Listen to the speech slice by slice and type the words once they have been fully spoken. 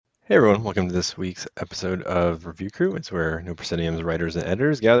Hey everyone, welcome to this week's episode of Review Crew. It's where No Proscenium's writers and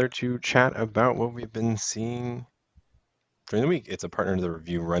editors gather to chat about what we've been seeing during the week. It's a partner to the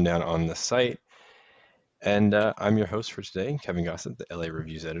review rundown on the site. And I'm your host for today, Kevin Gossett, the LA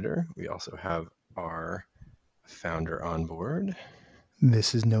Reviews editor. We also have our founder on board.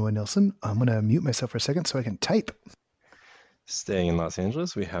 This is Noah Nilsson. I'm going to mute myself for a second so I can type. Staying in Los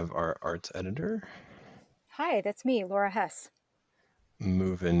Angeles, we have our arts editor. Hi, that's me, Laura Hess.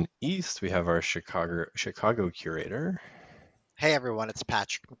 Moving east, we have our Chicago curator. Hey everyone, it's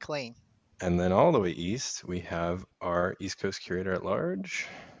Patrick McLean. And then all the way east, we have our East Coast curator at large.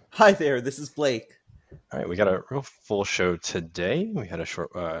 Hi there, this is Blake. All right, we got a real full show today. We had a short,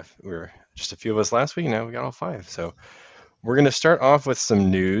 we were just a few of us last week. Now we got all five. So we're going to start off with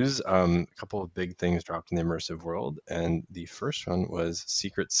some news. A couple of big things dropped in the immersive world. And the first one was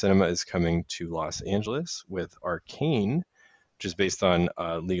Secret Cinema is coming to Los Angeles with Arcane, which is based on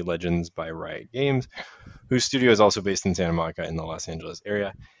League of Legends by Riot Games, whose studio is also based in Santa Monica in the Los Angeles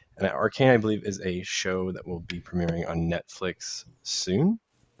area. And Arcane, I believe, is a show that will be premiering on Netflix soon.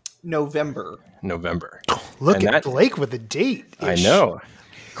 November. Look at Blake with the date. I know.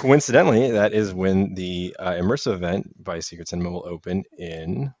 Coincidentally, that is when the immersive event by Secret Cinema will open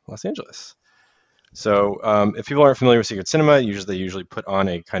in Los Angeles. So if people aren't familiar with Secret Cinema, they usually put on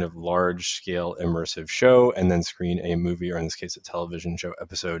a kind of large-scale immersive show and then screen a movie, or in this case, a television show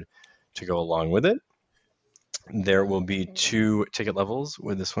episode to go along with it. There will be 2 ticket levels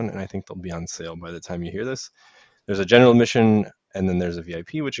with this one, and I think they'll be on sale by the time you hear this. There's a general admission, and then there's a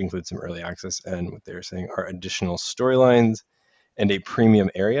VIP, which includes some early access, and what they're saying are additional storylines and a premium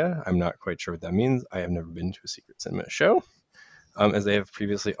area. I'm not quite sure what that means. I have never been to a Secret Cinema show, as they have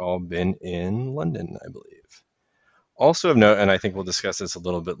previously all been in London, I believe. Also of note, and I think we'll discuss this a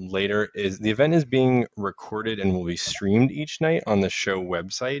little bit later, is the event is being recorded and will be streamed each night on the show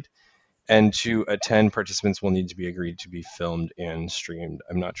website. And to attend, participants will need to be agreed to be filmed and streamed.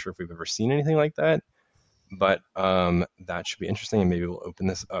 I'm not sure if we've ever seen anything like that, but that should be interesting, and maybe we'll open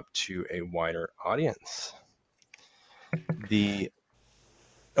this up to a wider audience.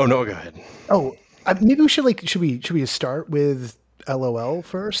 Oh no, go ahead. Oh, maybe we should we start with LOL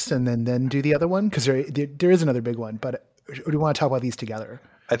first and then do the other one, because there is another big one, but do we want to talk about these together?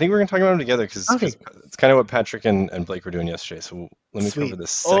 I think we're going to talk about them together because it's kind of what Patrick and Blake were doing yesterday. So let me cover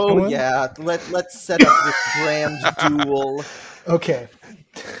this second one. Oh yeah, let's set up this grand duel. Okay,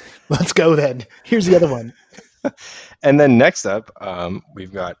 let's go then. Here's the other one. And then next up,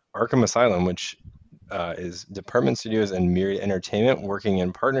 we've got Arkham Asylum, which is Department Studios and Myriad Entertainment working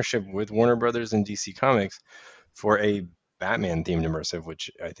in partnership with Warner Brothers and DC Comics for a Batman-themed immersive, which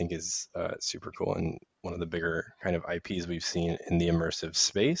I think is super cool and one of the bigger kind of IPs we've seen in the immersive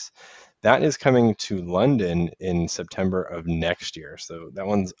space. That is coming to London in September of next year, so that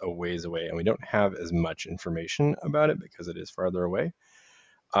one's a ways away, and we don't have as much information about it because it is farther away.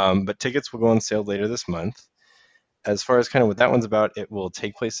 But tickets will go on sale later this month. As far as kind of what that one's about, it will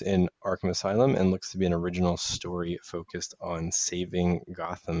take place in Arkham Asylum and looks to be an original story focused on saving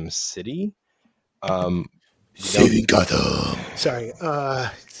Gotham City. Saving Gotham. Sorry,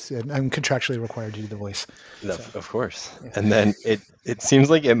 I'm contractually required to do the voice. No, so. Of course. Yeah. And then it seems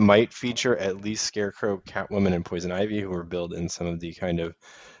like it might feature at least Scarecrow, Catwoman, and Poison Ivy, who were billed in some of the kind of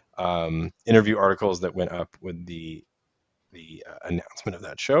interview articles that went up with the announcement of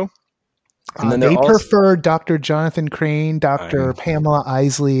that show. And then they prefer Dr. Jonathan Crane, Dr. Pamela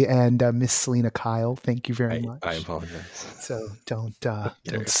Isley, and Miss Selena Kyle. Thank you very much. I apologize. So don't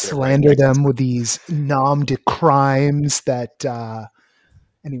slander them with these nommed crimes that,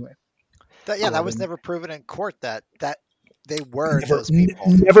 anyway. That was never proven in court that they were those people.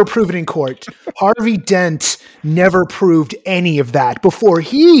 Never proven in court. Harvey Dent never proved any of that before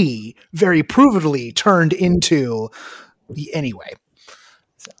he very provably turned into anyway.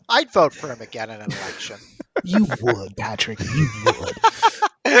 I'd vote for him again in an election. You would, Patrick. You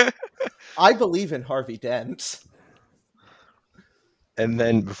would. I believe in Harvey Dent. And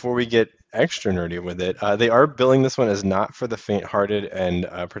then before we get extra nerdy with it, they are billing this one as not for the faint-hearted, and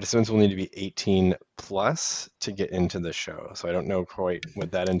participants will need to be 18 plus to get into the show. So I don't know quite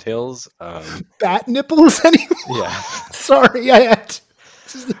what that entails. Bat nipples anymore? Yeah. Sorry, I had to.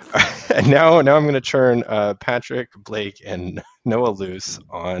 And now I'm going to turn Patrick, Blake, and Noah loose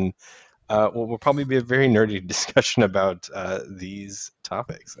on what will probably be a very nerdy discussion about these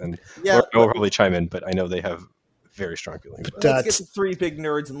topics. And Noah will probably chime in, but I know they have very strong feelings. Let's get the 3 big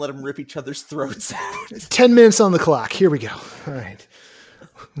nerds and let them rip each other's throats out. 10 minutes on the clock. Here we go. All right.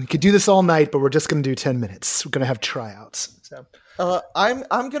 We could do this all night, but we're just going to do 10 minutes. We're going to have tryouts. So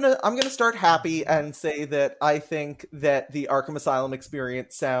I'm gonna start happy and say that I think that the Arkham Asylum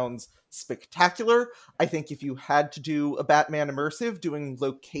experience sounds spectacular. I think if you had to do a Batman immersive, doing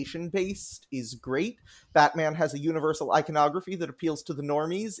location based is great. Batman has a universal iconography that appeals to the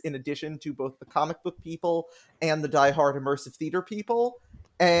normies, in addition to both the comic book people and the diehard immersive theater people.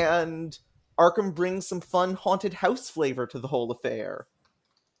 And Arkham brings some fun haunted house flavor to the whole affair.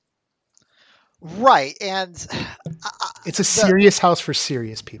 Right, and It's a serious house for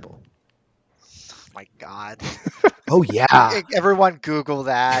serious people. my God. Oh yeah, Everyone Google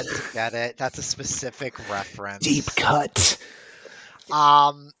that. Get it. That's a specific reference. deep cut.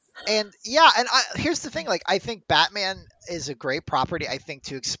 And here's the thing. Like, I think Batman is a great property. I think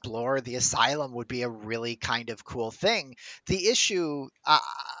to explore the asylum would be a really kind of cool thing. The issue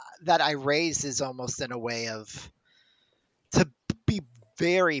that I raise is almost in a way of, to be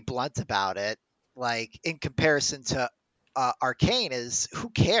very blunt about it, like in comparison to Arcane, is who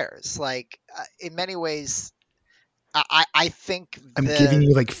cares? Like, in many ways, I think I'm giving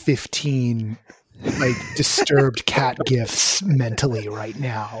you like 15 like disturbed cat gifts mentally right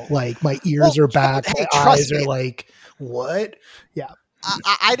now. Like my ears are back, hey, my eyes me. are like, what? Yeah.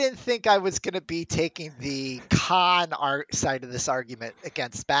 I didn't think I was going to be taking the con side of this argument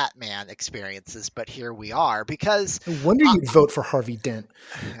against Batman experiences, but here we are, because No wonder you'd vote for Harvey Dent.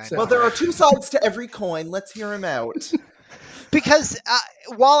 Well, there are two sides to every coin. Let's hear him out. Because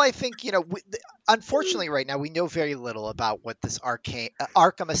while I think, unfortunately right now we know very little about what this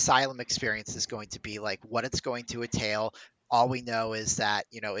Arkham Asylum experience is going to be like, what it's going to entail. All we know is that,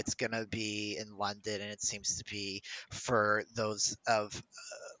 it's going to be in London, and it seems to be for those of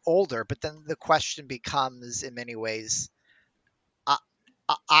older. But then the question becomes, in many ways,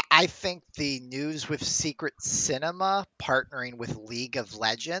 I think the news with Secret Cinema partnering with League of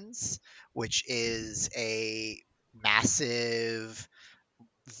Legends, which is a massive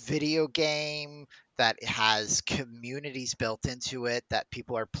video game that has communities built into it, that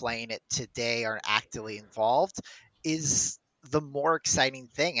people are playing it today, are actively involved, is the more exciting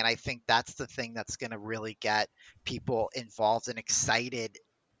thing. And I think that's the thing that's going to really get people involved and excited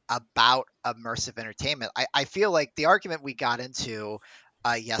about immersive entertainment. I feel like the argument we got into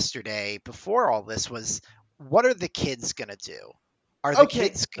yesterday before all this was, what are the kids going to do? Are the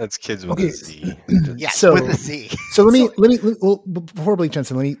kids? That's kids with a Z. Yes, So- with a Z. So let me well, before Blake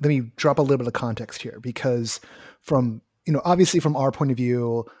Jensen, let me drop a little bit of context here, because from, obviously from our point of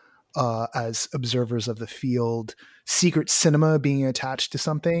view, as observers of the field, Secret Cinema being attached to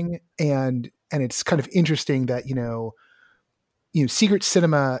something, and it's kind of interesting that Secret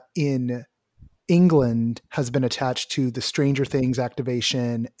Cinema in England has been attached to the Stranger Things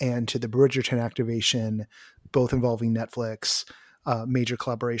activation and to the Bridgerton activation, both involving Netflix. Major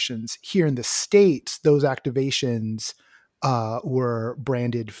collaborations. Here in the States, those activations were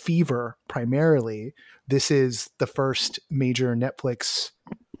branded Fever primarily. This is the first major Netflix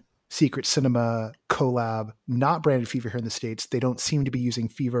Secret Cinema collab not branded Fever here in the States. They don't seem to be using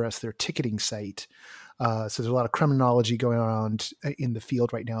Fever as their ticketing site. So there's a lot of criminology going around in the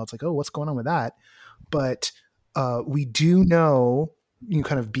field right now. It's like, oh, what's going on with that? But we do know,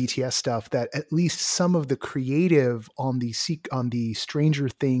 kind of BTS stuff, that at least some of the creative on the Stranger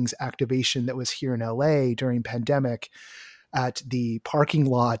Things activation that was here in LA during pandemic at the parking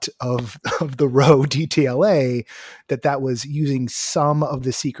lot of the Row DTLA, that was using some of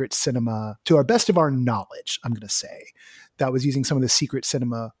the Secret Cinema, to our best of our knowledge, I'm going to say, that was using some of the Secret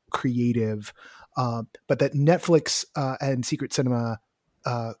Cinema creative, but that Netflix and Secret Cinema,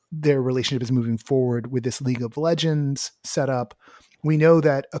 their relationship is moving forward with this League of Legends setup. We know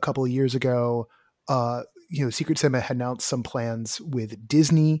that a couple of years ago, Secret Cinema had announced some plans with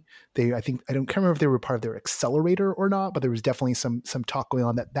Disney. I can't remember if they were part of their accelerator or not, but there was definitely some talk going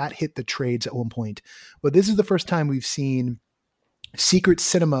on that hit the trades at one point. But this is the first time we've seen a Secret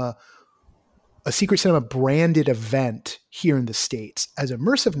Cinema branded event here in the States. As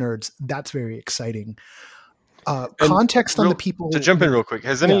immersive nerds, that's very exciting. Context on the people. To jump in real quick,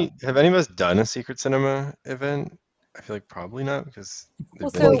 have any of us done a Secret Cinema event? I feel like probably not, because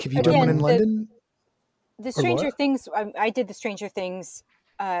Blake, have you done one in London? The Stranger Things, I did the Stranger Things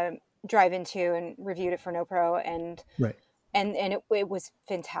drive into and reviewed it for NoPro, and right, and it was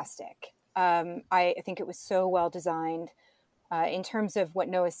fantastic. I think it was so well designed. In terms of what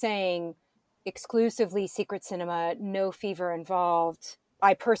Noah's saying, exclusively Secret Cinema, no Fever involved.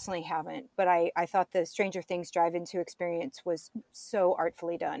 I personally haven't, but I thought the Stranger Things drive-into experience was so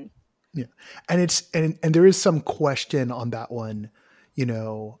artfully done. Yeah, and there is some question on that one,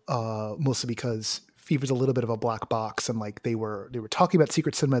 mostly because Fever's a little bit of a black box, and like they were talking about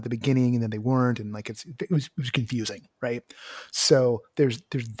secret cinema at the beginning, and then they weren't, and like it was confusing, right? So there's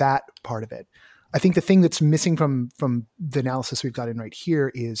that part of it. I think the thing that's missing from the analysis we've got in right here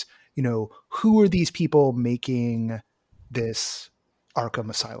is, who are these people making this Arkham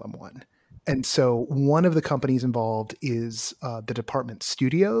Asylum one? And so one of the companies involved is the Department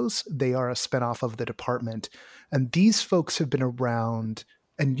Studios. They are a spinoff of the Department, and these folks have been around.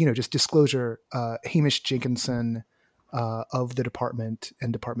 And just disclosure, Hamish Jenkinson of the Department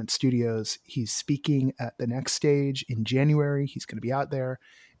and Department Studios, he's speaking at the Next Stage in January. He's going to be out there.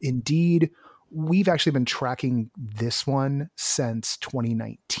 Indeed, we've actually been tracking this one since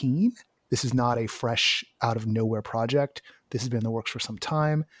 2019. This is not a fresh out of nowhere project. This has been in the works for some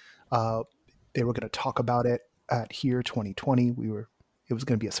time. They were going to talk about it at Here 2020. It was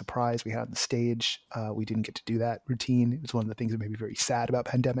going to be a surprise. We had on the stage. We didn't get to do that routine. It was one of the things that made me very sad about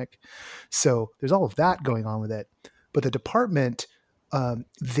pandemic. So there's all of that going on with it. But the department, Department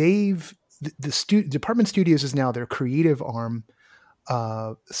Studios is now their creative arm,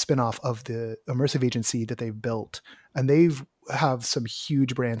 spinoff of the immersive agency that they've built. And they've have some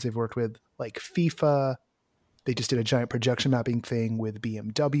huge brands they've worked with, like FIFA. They just did a giant projection mapping thing with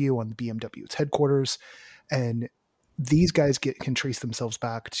BMW on the BMW's headquarters. And these guys can trace themselves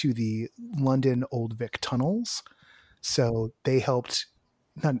back to the London Old Vic tunnels. So they helped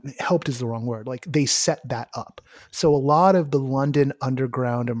is the wrong word. Like they set that up. So a lot of the London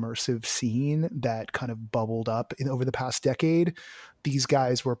underground immersive scene that kind of bubbled up over the past decade, these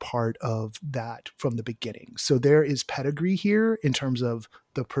guys were part of that from the beginning. So there is pedigree here in terms of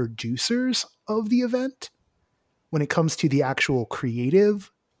the producers of the event. When it comes to the actual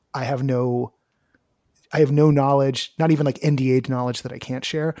creative, I have no knowledge, not even like NDA knowledge that I can't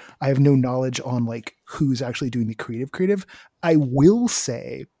share. I have no knowledge on like who's actually doing the creative. I will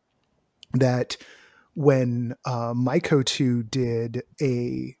say that when Myco 2 did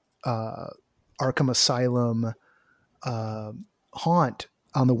a Arkham Asylum haunt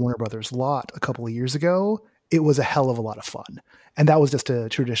on the Warner Brothers lot a couple of years ago, it was a hell of a lot of fun. And that was just a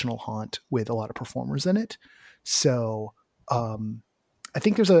traditional haunt with a lot of performers in it. So I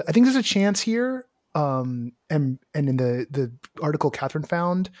think there's a chance here. And in the article Catherine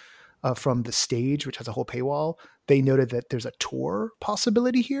found from the stage, which has a whole paywall, they noted that there's a tour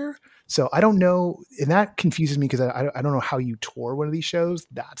possibility here. So I don't know, and that confuses me because I don't know how you tour one of these shows.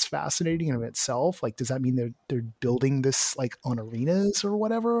 That's fascinating in of itself. Like, does that mean they're building this like on arenas or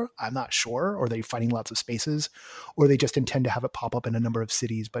whatever? I'm not sure. Or are they finding lots of spaces, or they just intend to have it pop up in a number of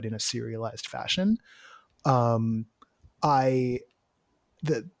cities, but in a serialized fashion.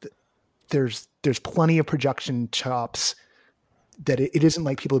 There's plenty of projection chops that it isn't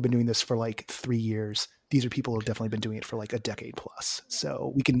like people have been doing this for like 3 years. These are people who have definitely been doing it for like a decade plus.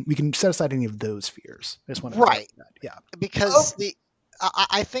 So we can set aside any of those fears. I just want to right. That. Yeah. Because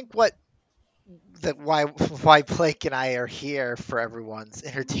I think why Blake and I are here for everyone's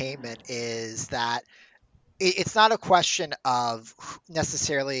entertainment is that it's not a question of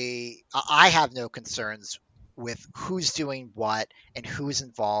necessarily. I have no concerns with who's doing what and who's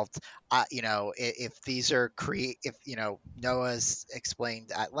involved. If these are if Noah's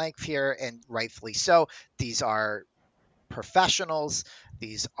explained at length here, and rightfully so, these are professionals.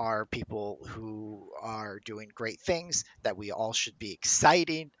 These are people who are doing great things that we all should be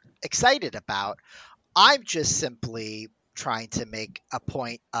excited about. I'm just simply trying to make a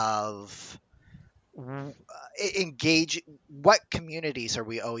point of engage. What communities are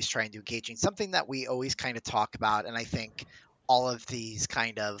we always trying to engage in? Something that we always kind of talk about, and I think all of these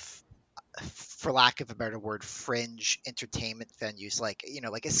kind of, for lack of a better word, fringe entertainment venues like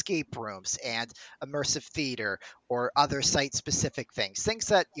escape rooms and immersive theater or other site specific things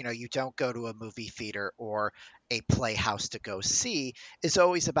that you don't go to a movie theater or a playhouse to go see, is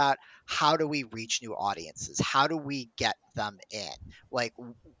always about how do we reach new audiences, how do we get them in, like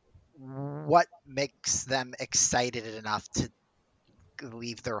what makes them excited enough to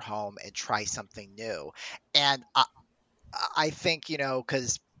leave their home and try something new. And I think,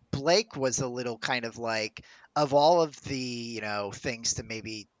 because Blake was a little kind of like, of all of the, things to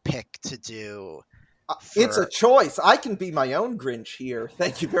maybe pick to do. It's a choice. I can be my own Grinch here.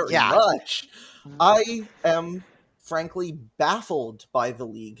 Thank you very much. I am frankly baffled by the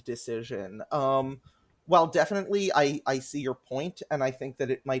League decision. While definitely I see your point, and I think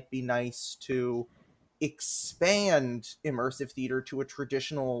that it might be nice to expand immersive theater to a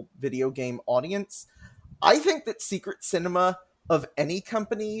traditional video game audience, I think that secret cinema of any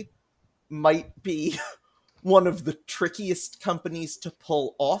company might be one of the trickiest companies to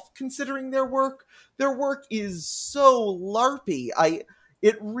pull off, considering their work. Their work is so LARPy.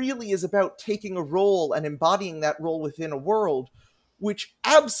 It really is about taking a role and embodying that role within a world, which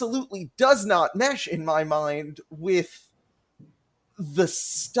absolutely does not mesh, in my mind, with the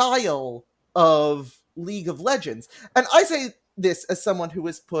style of League of Legends. And I say this as someone who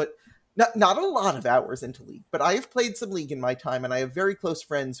has put not a lot of hours into League, but I have played some League in my time, and I have very close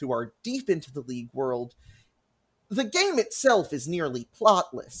friends who are deep into the League world. The game itself is nearly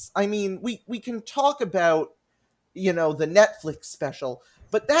plotless. I mean, we can talk about, the Netflix special,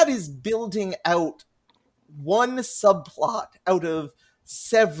 but that is building out one subplot out of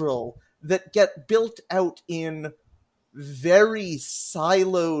several that get built out in very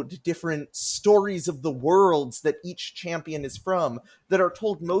siloed different stories of the worlds that each champion is from, that are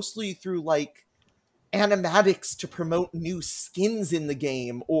told mostly through like animatics to promote new skins in the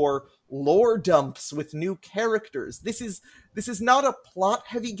game or lore dumps with new characters. This is not a plot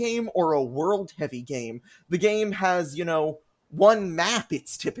heavy game or a world heavy game. The game has, one map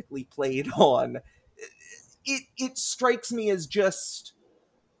it's typically played on. It strikes me as just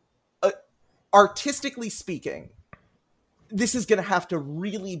artistically speaking, this is going to have to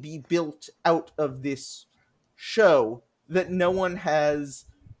really be built out of this show that no one has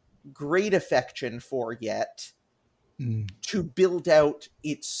great affection for yet to build out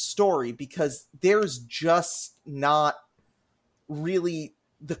its story, because there's just not really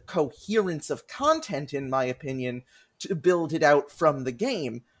the coherence of content, in my opinion, to build it out from the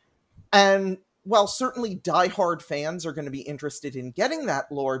game. And while certainly diehard fans are going to be interested in getting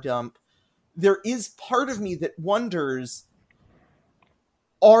that lore dump, there is part of me that wonders,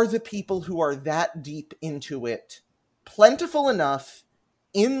 are the people who are that deep into it plentiful enough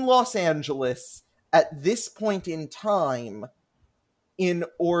in Los Angeles at this point in time in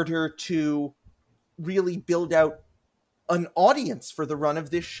order to really build out an audience for the run of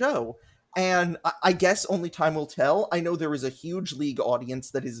this show? And I guess only time will tell. I know there is a huge League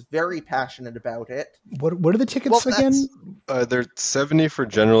audience that is very passionate about it. What are the tickets again? They're $70 for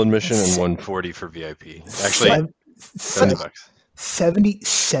general admission and $140 for VIP. Actually, $70.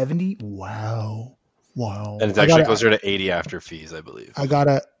 70. Wow. And it's actually closer to 80 after fees, I believe. I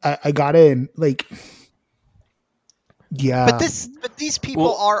gotta like, yeah. But these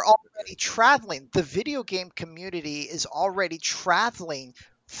people are already traveling. The video game community is already traveling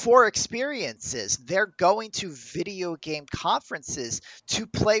for experiences. They're going to video game conferences to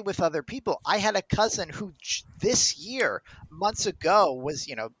play with other people. I had a cousin who this year, months ago, was,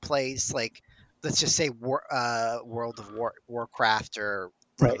 plays like, let's just say World of Warcraft or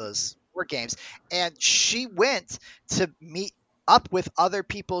one of those war games. And she went to meet up with other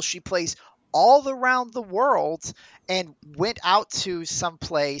people she plays all around the world and went out to some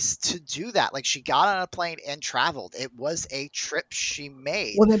place to do that. Like, she got on a plane and traveled. It was a trip she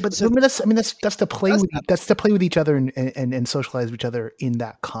made. Well, that's to play with each other and socialize with each other in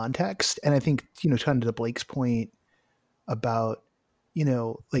that context. And I think, kind of to Blake's point about,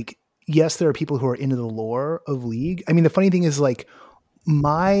 like, yes, there are people who are into the lore of League. I mean, the funny thing is, like,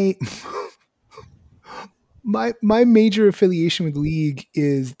 my major affiliation with League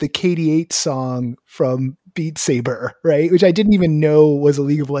is the KD8 song from Beat Saber, right? Which I didn't even know was a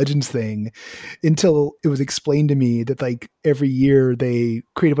League of Legends thing until it was explained to me that, like, every year they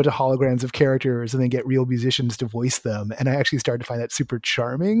create a bunch of holograms of characters and then get real musicians to voice them. And I actually started to find that super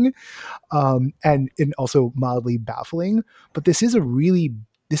charming, and also mildly baffling. But this is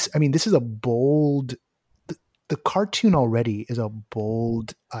this is a bold, the cartoon already is a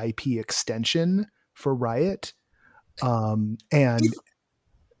bold IP extension for Riot. And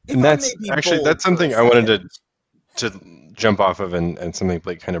that's actually, that's something I wanted to jump off of, and something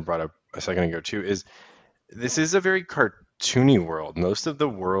Blake kind of brought up a second ago too, is this is a very cartoony world. Most of the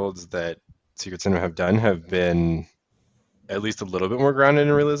worlds that Secret Cinema have done have been at least a little bit more grounded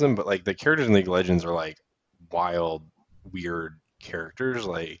in realism, but like the characters in League of Legends are like wild, weird characters.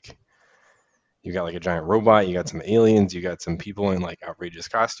 Like, you got like a giant robot, you got some aliens, you got some people in like outrageous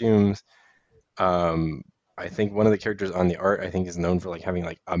costumes. I think one of the characters on the art, I think, is known for like having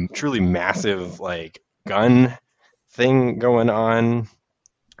like a truly massive like gun thing going on.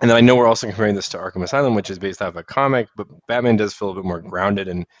 And then I know we're also comparing this to Arkham Asylum, which is based off of a comic, but Batman does feel a bit more grounded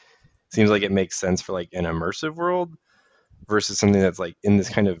and seems like it makes sense for like an immersive world versus something that's like in this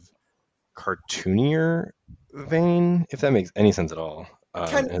kind of cartoonier vein, if that makes any sense at all.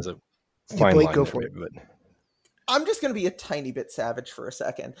 Has a fine Blake, line go there, for it. but I'm just going to be a tiny bit savage for a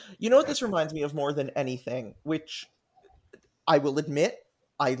second. You know what this reminds me of more than anything, which I will admit,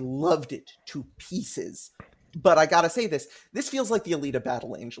 I loved it to pieces. But I gotta say this feels like the Alita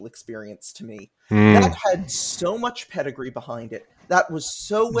Battle Angel experience to me. That had so much pedigree behind it. That was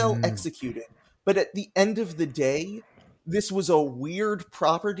so well executed. But at the end of the day, this was a weird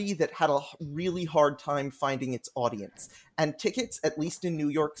property that had a really hard time finding its audience. And tickets, at least in New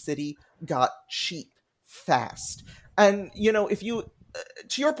York City, got cheap fast. And, if you,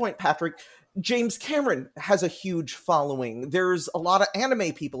 to your point, Patrick, James Cameron has a huge following. There's a lot of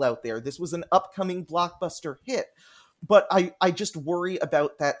anime people out there. This was an upcoming blockbuster hit. But I just worry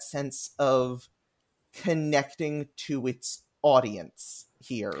about that sense of connecting to its audience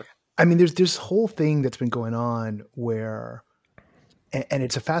here. I mean, there's this whole thing that's been going on where, and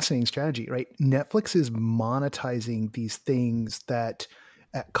it's a fascinating strategy, right? Netflix is monetizing these things that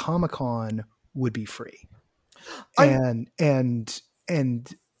at Comic-Con would be free. And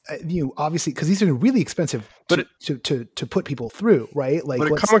obviously, because these are really expensive to put people through, right? Like,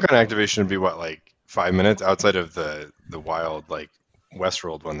 but a Comic-Con activation would be what, like 5 minutes outside of the wild, like,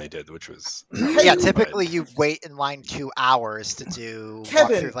 Westworld one they did, which was typically you wait in line 2 hours to walk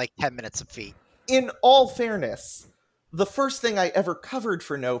through like 10 minutes of feet. In all fairness, the first thing I ever covered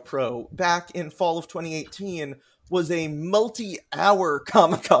for No Pro back in fall of 2018 was a multi-hour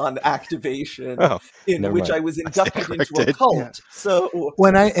Comic-Con activation in which I was inducted into a cult. Yeah. So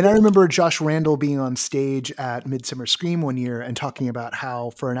I remember Josh Randall being on stage at Midsummer Scream one year and talking about how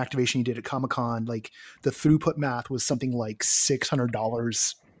for an activation he did at Comic-Con, like the throughput math was something like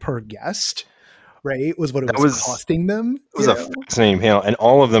 $600 per guest. Right, was what it was costing them. It was a fascinating panel, and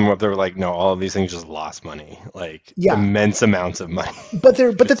all of them they were like, "No, all of these things just lost money, like immense amounts of money." But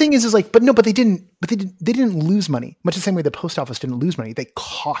the thing is like, but they didn't lose money. Much the same way the post office didn't lose money; they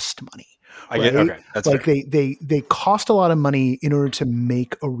cost money. Right? I get okay. That's like fair. they cost a lot of money in order to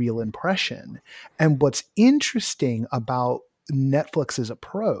make a real impression. And what's interesting about Netflix's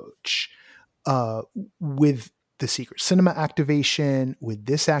approach with the Secret Cinema activation, with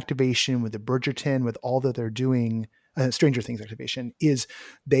this activation, with the Bridgerton, with all that they're doing, Stranger Things activation, is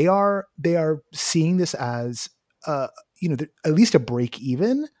they are seeing this as at least a break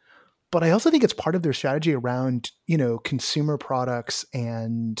even. But I also think it's part of their strategy around consumer products,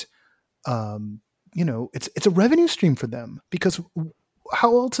 and it's a revenue stream for them, because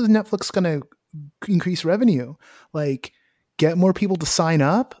how else is Netflix going to increase revenue? Like, get more people to sign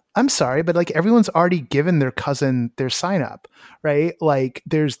up? I'm sorry, but like everyone's already given their cousin their sign up, right? Like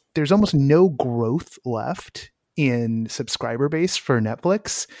there's almost no growth left in subscriber base for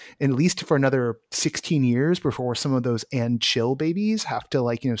Netflix, at least for another 16 years before some of those and chill babies have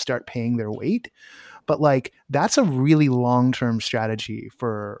to start paying their weight. But like that's a really long-term strategy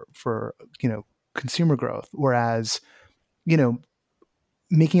for consumer growth. Whereas,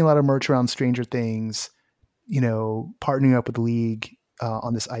 making a lot of merch around Stranger Things, partnering up with the League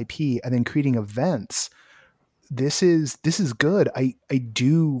on this IP, and then creating events. This is good. I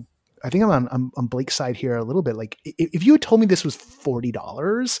think I'm on Blake's side here a little bit. Like if you had told me this was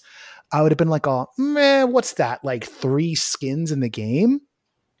 $40, I would have been like, oh man, what's that? Like 3 skins in the game?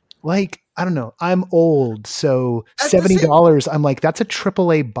 Like, I don't know. I'm old, so $70. I'm like, that's a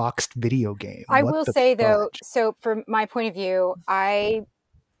AAA boxed video game. I will say though, so from my point of view, I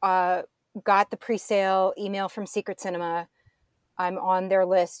got the pre-sale email from Secret Cinema. I'm on their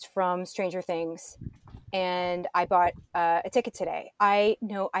list from Stranger Things, and I bought a ticket today. I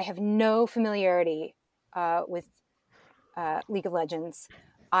have no familiarity with League of Legends.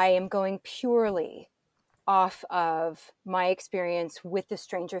 I am going purely off of my experience with the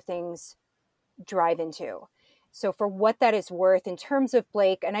Stranger Things drive-in. So for what that is worth in terms of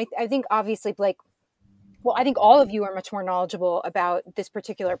Blake, and I think obviously Blake, well, I think all of you are much more knowledgeable about this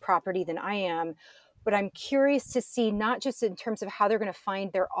particular property than I am. But I'm curious to see, not just in terms of how they're going to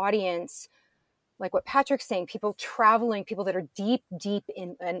find their audience, like what Patrick's saying, people traveling, people that are deep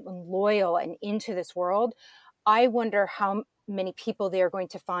in and loyal and into this world. I wonder how many people they are going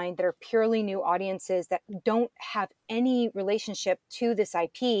to find that are purely new audiences that don't have any relationship to this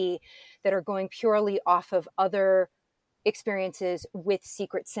IP, that are going purely off of other experiences with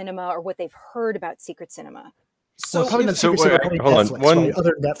Secret Cinema or what they've heard about Secret Cinema. So probably not Secret Cinema, probably hold Netflix, on. Right?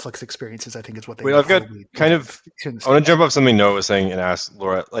 Other Netflix experiences, I think, is what they. Wait, I've got kind of. I want to jump off something Noah was saying and ask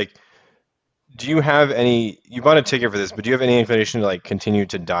Laura, like, do you have any? You bought a ticket for this, but do you have any inclination to like continue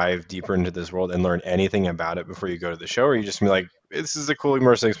to dive deeper into this world and learn anything about it before you go to the show, or are you just gonna be like, this is a cool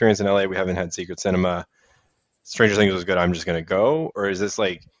immersive experience in LA. We haven't had Secret Cinema. Stranger Things was good. I'm just gonna go, or is this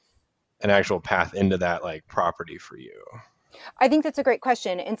like an actual path into that like property for you? I think that's a great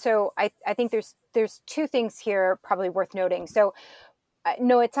question. And so I think there's 2 things here probably worth noting. So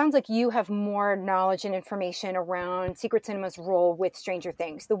no, it sounds like you have more knowledge and information around Secret Cinema's role with Stranger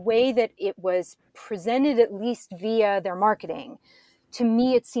Things. The way that it was presented, at least via their marketing, to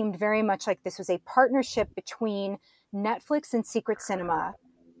me, it seemed very much like this was a partnership between Netflix and Secret Cinema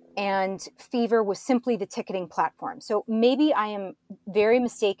and Fever was simply the ticketing platform. So maybe I am very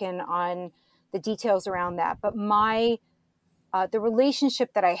mistaken on the details around that, but the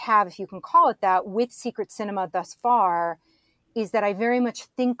relationship that I have, if you can call it that, with Secret Cinema thus far is that I very much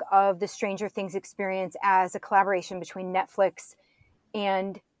think of the Stranger Things experience as a collaboration between Netflix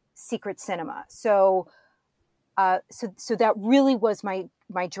and Secret Cinema. So that really was my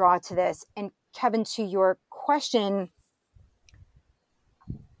draw to this. And Kevin, to your question,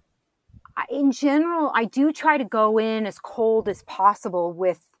 in general, I do try to go in as cold as possible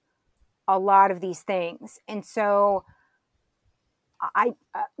with a lot of these things. And so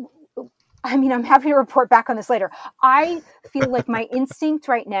I mean, I'm happy to report back on this later. I feel like my instinct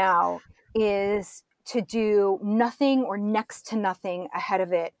right now is to do nothing or next to nothing ahead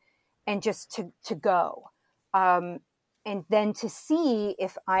of it and just to go. And then to see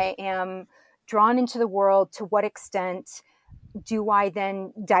if I am drawn into the world, to what extent do I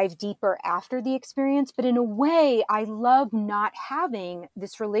then dive deeper after the experience. But in a way, I love not having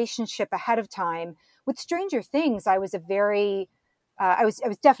this relationship ahead of time. With Stranger Things, I was I was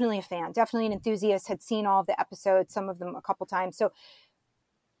definitely a fan, definitely an enthusiast, had seen all of the episodes, some of them a couple times. So,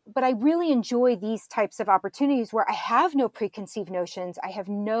 but I really enjoy these types of opportunities where I have no preconceived notions. I have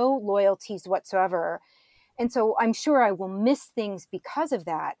no loyalties whatsoever. And so I'm sure I will miss things because of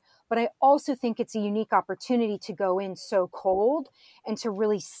that. But I also think it's a unique opportunity to go in so cold and to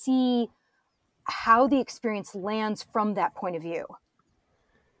really see how the experience lands from that point of view.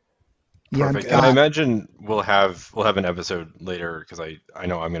 Perfect. And I imagine we'll have an episode later because I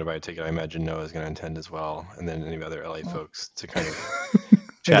know I'm going to buy a ticket. I imagine Noah's going to attend as well, and then any other LA folks to kind of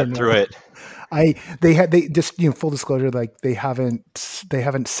chat through it. They just, full disclosure, like they haven't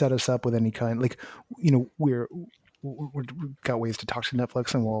set us up with any kind, like, we've got ways to talk to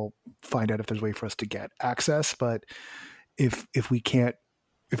Netflix and we'll find out if there's a way for us to get access. But if we can't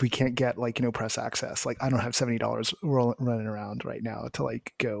get press access, like I don't have $70 running around right now to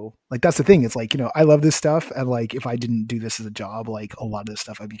like go. Like that's the thing. It's like, I love this stuff, and like if I didn't do this as a job, like a lot of this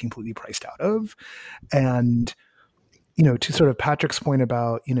stuff I'd be completely priced out of. And to sort of Patrick's point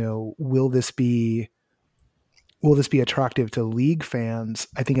about will this be attractive to League fans?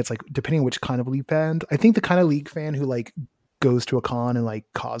 I think it's like depending on which kind of League fan. I think the kind of League fan who like goes to a con and like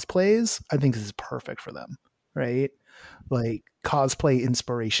cosplays, I think this is perfect for them, right? Like cosplay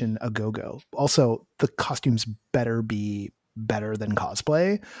inspiration a go-go. Also, the costumes better be better than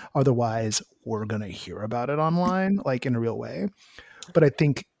cosplay. Otherwise, we're going to hear about it online, like in a real way. But I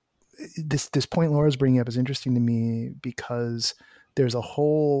think this point Laura's bringing up is interesting to me because there's a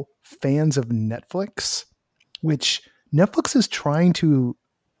whole fans of Netflix, which Netflix is trying to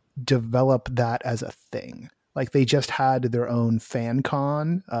develop that as a thing. Like they just had their own fan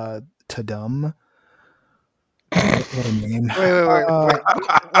con, Tadum. What a name.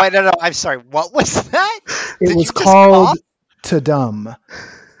 Wait, no, I'm sorry. What was that? It was called Tadum.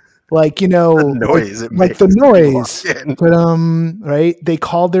 Like, the noise, like the noise. But right? They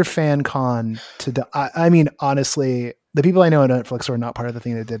called their fan con Tadum. I mean, honestly, the people I know at Netflix are not part of the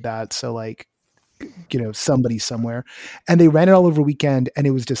thing that did that. So like, somebody somewhere, and they ran it all over weekend, and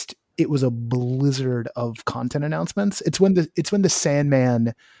it was a blizzard of content announcements. It's when the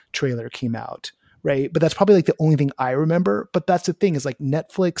Sandman trailer came out. Right. But that's probably like the only thing I remember. But that's the thing is like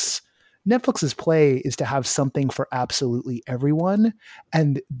Netflix's play is to have something for absolutely everyone.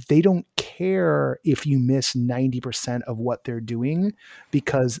 And they don't care if you miss 90% of what they're doing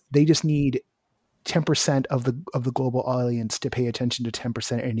because they just need 10% of the global audience to pay attention to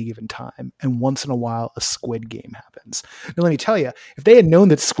 10% at any given time. And once in a while, a Squid Game happens. Now, let me tell you, if they had known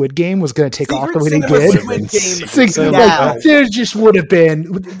that Squid Game was going to take off the way they did, there just would have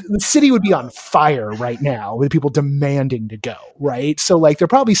been, the city would be on fire right now with people demanding to go, right? So like, they're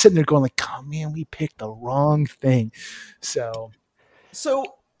probably sitting there going like, oh man, we picked the wrong thing. So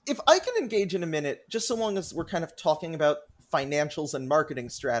if I can engage in a minute, just so long as we're kind of talking about financials and marketing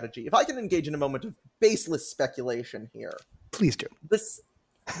strategy, if I can engage in a moment of baseless speculation here. Please do. The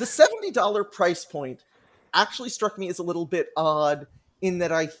 $70 price point actually struck me as a little bit odd in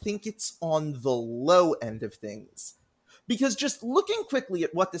that I think it's on the low end of things. Because just looking quickly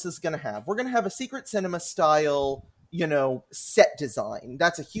at what this is going to have, we're going to have a Secret Cinema style, set design.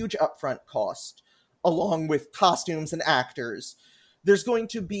 That's a huge upfront cost, along with costumes and actors. There's going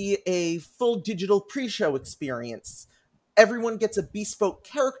to be a full digital pre-show experience. Everyone gets a bespoke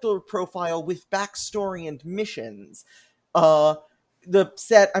character profile with backstory and missions. The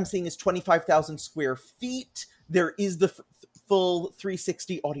set I'm seeing is 25,000 square feet. There is the full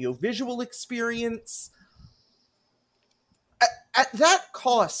 360 audiovisual experience. At that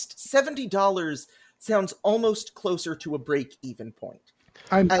cost, $70 sounds almost closer to a break-even point.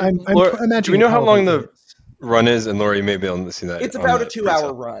 I'm Laura, imagining. do we know how long probably the run is? And Laura, you may be able to see that. It's on about the a 2-hour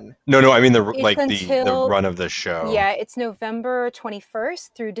pre-sale. run. No, I mean the It's like the until- run of the show. Yeah, it's November 21st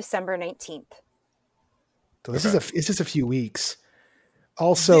through December 19th. So this Okay. is just a few weeks.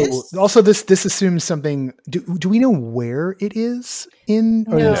 Also, This- this assumes something. Do we know where it is in?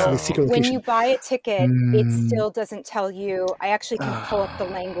 Or No, is it the secret when location? you buy a ticket, it Mm. still doesn't tell you. I actually can pull up the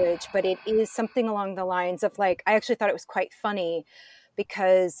language, but it is something along the lines of like, I actually thought it was quite funny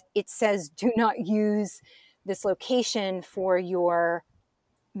because it says, do not use this location for your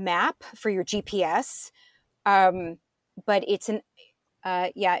map, for your GPS. But it's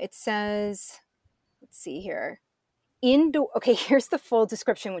it says, let's see here. Indoor. Okay, here's the full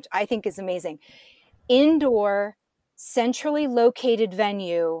description, which I think is amazing. Indoor, centrally located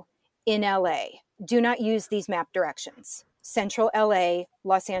venue in LA. Do not use these map directions. Central LA,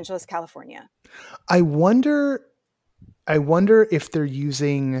 Los Angeles, California. I wonder if they're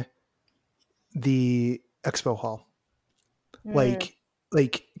using the expo hall. Like,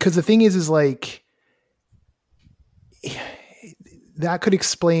 because the thing is like that could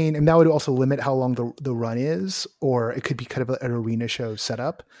explain, and that would also limit how long the run is, or it could be kind of an arena show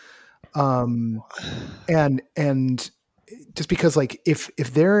setup. And just because like if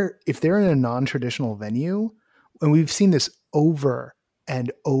they're in a non-traditional venue, and we've seen this over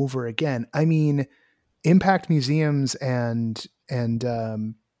and over again. I mean, Impact Museums and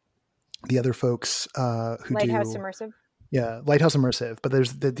the other folks who Lighthouse do Immersive. Yeah, Lighthouse Immersive, but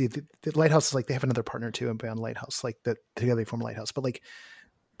there's the Lighthouse is like they have another partner too, and beyond Lighthouse, like that together they form Lighthouse. But like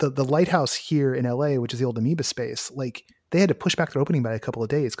the Lighthouse here in LA, which is the old Amoeba space, like they had to push back their opening by a couple of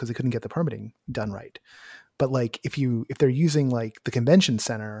days because they couldn't get the permitting done right. But like if they're using like the convention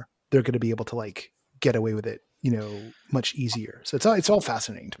center, they're going to be able to like get away with it, much easier. So it's all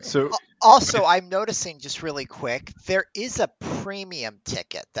fascinating to me. So Also, I'm noticing just really quick, there is a premium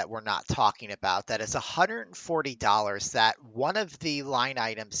ticket that we're not talking about that is $140 that one of the line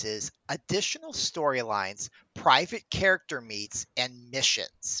items is additional storylines, private character meets, and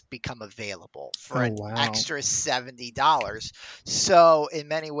missions become available for an extra $70. So in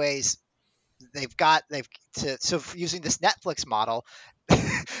many ways, using this Netflix model,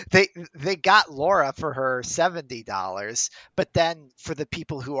 they got Laura for her $70, but then for the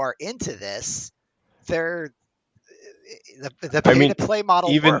people who are into this, the pay to play model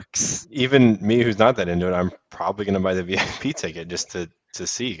works. Even me, who's not that into it, I'm probably going to buy the VIP ticket just to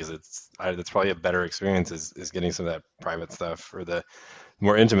see, because that's probably a better experience is getting some of that private stuff or the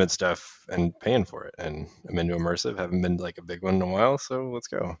more intimate stuff and paying for it. And I'm into immersive, haven't been like a big one in a while, so let's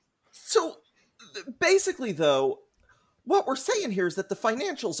go. So basically, though, what we're saying here is that the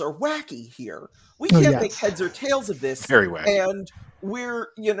financials are wacky here. We can't make heads or tails of this. Very wacky. And we're,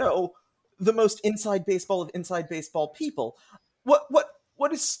 the most inside baseball of inside baseball people.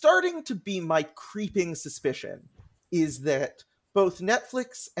 What is starting to be my creeping suspicion is that both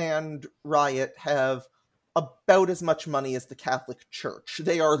Netflix and Riot have about as much money as the Catholic Church.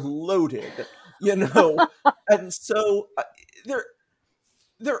 They are loaded, and so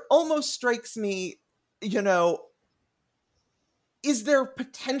there almost strikes me, is there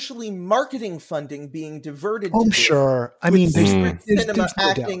potentially marketing funding being diverted? Oh, sure. I mean, cinema there's no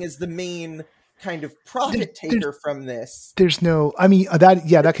acting doubt. as the main kind of profit taker from this. There's no. I mean,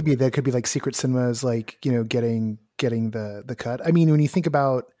 that could be like Secret Cinemas, like getting the cut. I mean, when you think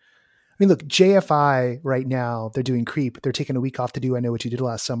about, look, JFI right now, they're doing Creep. They're taking a week off to do I Know What You Did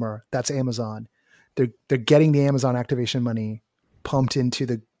Last Summer. That's Amazon. They're getting the Amazon activation money pumped into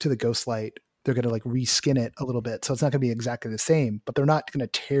the Ghostlight. They're going to like reskin it a little bit. So it's not going to be exactly the same, but they're not going to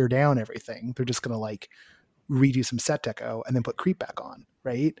tear down everything. They're just going to like redo some set deco and then put Creep back on.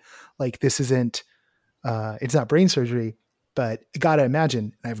 Right. Like this isn't, it's not brain surgery, but I got to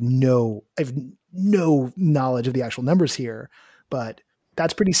imagine, I have no knowledge of the actual numbers here, but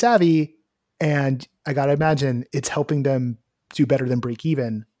that's pretty savvy. And I got to imagine it's helping them do better than break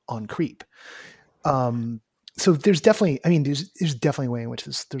even on Creep. So there's definitely, there's definitely a way in which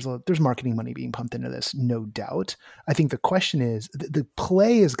there's marketing money being pumped into this, no doubt. I think the question is, the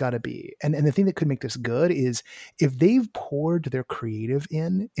play has got to be, and the thing that could make this good is if they've poured their creative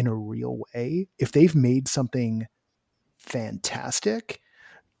in a real way, if they've made something fantastic,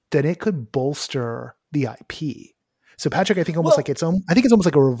 then it could bolster the IP. So Patrick, I think it's almost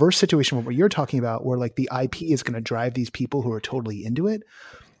like a reverse situation from what you're talking about, where like the IP is going to drive these people who are totally into it.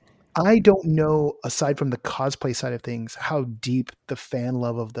 I don't know, aside from the cosplay side of things, how deep the fan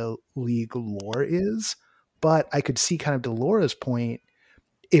love of the League lore is, but I could see kind of to Laura's point,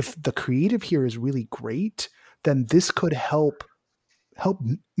 if the creative here is really great, then this could help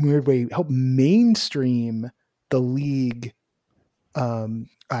mainstream the League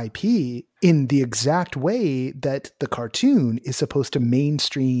IP in the exact way that the cartoon is supposed to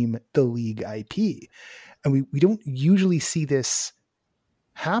mainstream the League IP. And we don't usually see this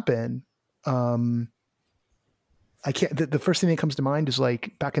happen. I can't. The first thing that comes to mind is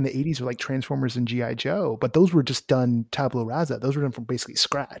like back in the 80s with like Transformers and G.I. Joe, but those were just done tabula rasa. Those were done from basically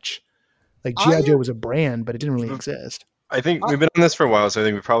scratch. Like G.I. Joe was a brand, but it didn't really exist. I think we've been on this for a while, so I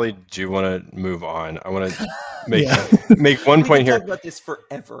think we probably do want to move on. I want to make make one point here. Talk about this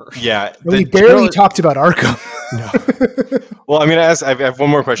forever. Yeah, we barely talked about Arkham. No. Well, I'm going to ask. I have one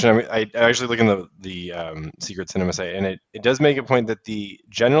more question. I actually look in the Secret Cinema site, and it does make a point that the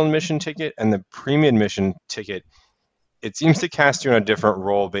general admission ticket and the premium admission ticket, it seems to cast you in a different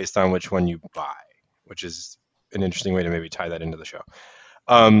role based on which one you buy, which is an interesting way to maybe tie that into the show.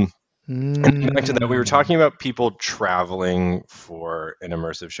 And back to that, we were talking about people traveling for an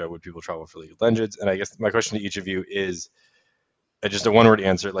immersive show. Would people travel for League of Legends? And I guess my question to each of you is just a one-word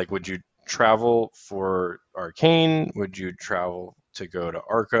answer. Like, would you travel for Arcane? Would you travel to go to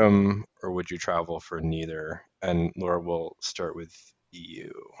Arkham? Or would you travel for neither? And Laura, we'll start with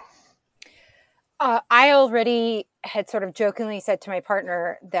you. I already had sort of jokingly said to my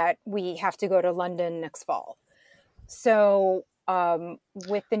partner that we have to go to London next fall. So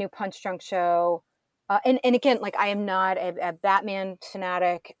with the new Punch Drunk show, and again, like I am not a Batman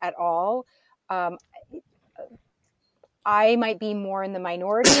fanatic at all. I might be more in the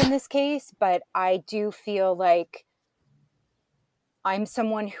minority in this case, but I do feel like I'm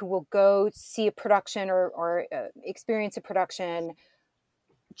someone who will go see a production or experience a production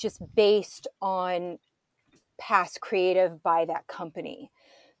just based on past creative by that company.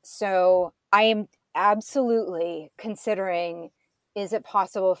 So I am absolutely considering, is it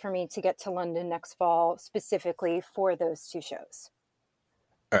possible for me to get to London next fall specifically for those two shows?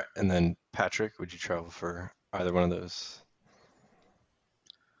 All right. And then Patrick, would you travel for either one of those?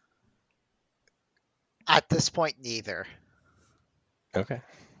 At this point, neither. Okay.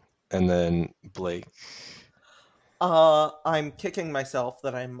 And then Blake. I'm kicking myself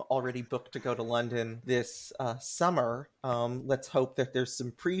that I'm already booked to go to London this summer. Let's hope that there's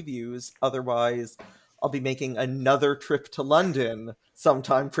some previews. Otherwise, I'll be making another trip to London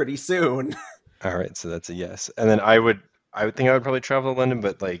sometime pretty soon. All right, so that's a yes. And then I would think I would probably travel to London,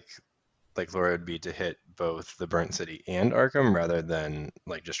 but like Laura would be to hit both the Burnt City and Arkham rather than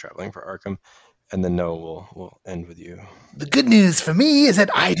like just traveling for Arkham. And then Noah, we'll end with you. The good news for me is that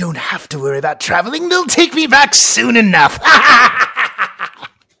I don't have to worry about traveling. They'll take me back soon enough.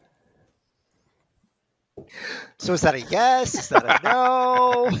 So is that a yes? Is that a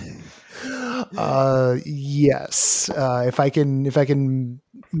no? Yes. If I can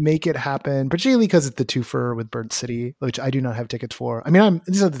make it happen, particularly because it's the twofer with Burnt City, which I do not have tickets for. I mean,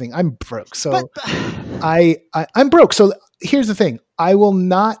 this is the thing. I'm broke, so I'm broke. So here's the thing. I will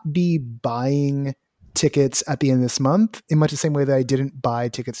not be buying tickets at the end of this month in much the same way that I didn't buy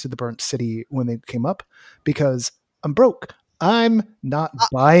tickets to the Burnt City when they came up because I'm broke. I'm not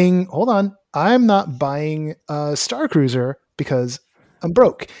buying. Hold on. I'm not buying a Star Cruiser because I'm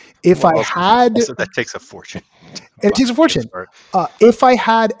broke. If I had, also that takes a fortune. It takes a fortune. If I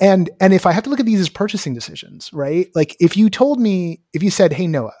had, and if I have to look at these as purchasing decisions, right? Like if you said, "Hey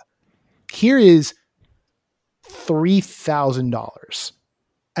Noah, here is $3,000,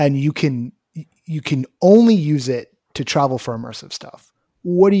 and you can only use it to travel for immersive stuff.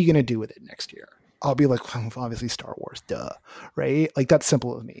 What are you going to do with it next year?" I'll be like, well, obviously Star Wars, duh, right? Like that's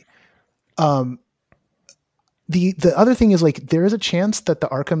simple with me. The other thing is like there is a chance that the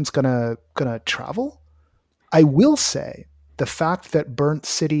Arkham's gonna travel. I will say the fact that Burnt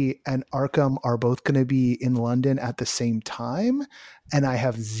City and Arkham are both going to be in London at the same time, and I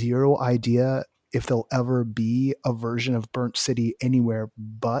have zero idea if there'll ever be a version of Burnt City anywhere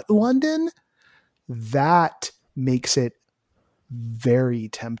but London, that makes it very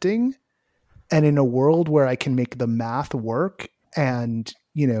tempting. And in a world where I can make the math work and,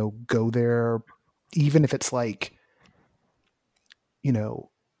 go there, even if it's like,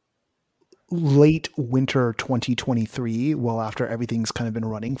 late winter 2023, well, after everything's kind of been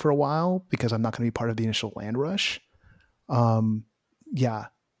running for a while, because I'm not going to be part of the initial land rush. In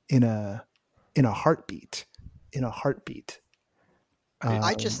a heartbeat.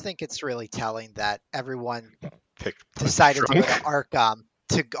 I just think it's really telling that everyone decided to go to Arkham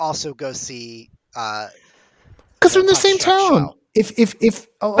to also go see. Because they're in the same town.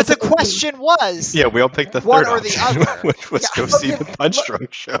 But the question was, yeah, we all picked the one third or option, the other, which was go see the Punch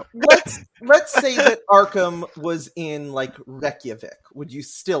Drunk show. Let's say that Arkham was in like Reykjavik. Would you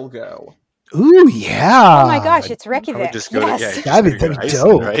still go? Ooh, yeah. Oh my gosh, it's I would Reykjavik. just go to Yes. That'd be Iceland,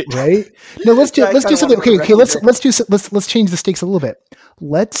 dope, right? No, let's do Yeah, I kinda something. wanna go to Okay, Reykjavik. let's change the stakes a little bit.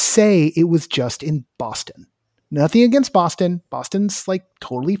 Let's say it was just in Boston. Nothing against Boston. Boston's like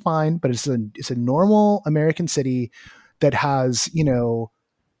totally fine, but it's a normal American city that has, you know,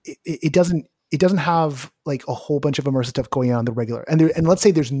 it doesn't have like a whole bunch of immersive stuff going on the regular. And let's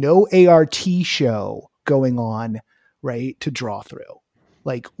say there's no ART show going on, right, to draw through.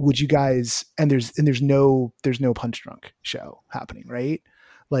 Like, would you guys, and there's no Punch Drunk show happening, right?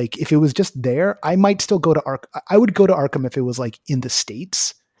 Like, if it was just there, I might still go to I would go to Arkham if it was like in the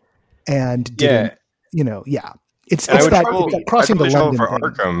States and didn't, you know, yeah. It's And I would that I'd crossing the probably travel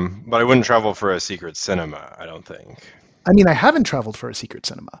London for thing. Arkham, but I wouldn't travel for a secret cinema, I don't think. I mean, I haven't traveled for a secret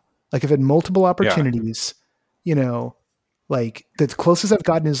cinema. Like, I've had multiple opportunities, you know, like the closest I've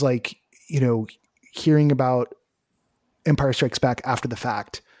gotten is like, you know, hearing about Empire Strikes Back after the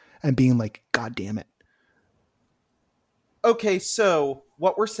fact and being like, God damn it. Okay, so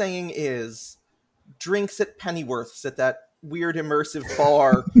what we're saying is drinks at Pennyworth's at that weird immersive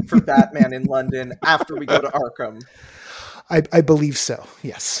bar for Batman in London after we go to Arkham. I believe so.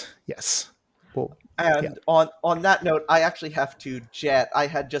 Yes. Well, and on that note, I actually have to jet. I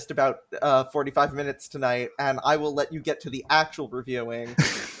had just about 45 minutes tonight, and I will let you get to the actual reviewing.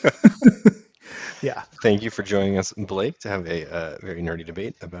 Yeah. Thank you for joining us, Blake, to have a very nerdy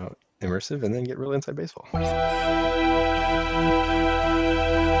debate about immersive and then get real inside baseball.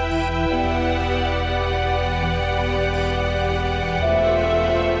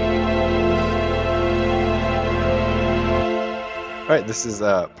 All right, this is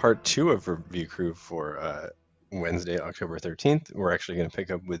part 2 of Review Crew for Wednesday, October 13th. We're actually going to pick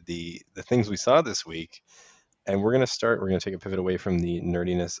up with the things we saw this week, and we're going to take a pivot away from the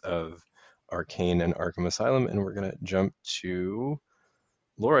nerdiness of Arcane and Arkham Asylum, and we're going to jump to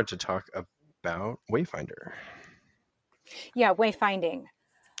Laura to talk about Wayfinder. Yeah, Wayfinding.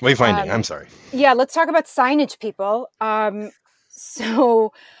 I'm sorry. Yeah, let's talk about signage, people.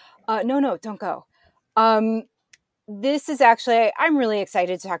 No, don't go. This is actually, I'm really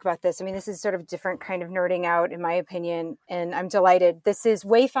excited to talk about this. I mean, this is sort of different kind of nerding out, in my opinion, and I'm delighted. This is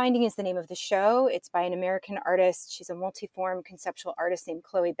Wayfinding is the name of the show. It's by an American artist. She's a multiform conceptual artist named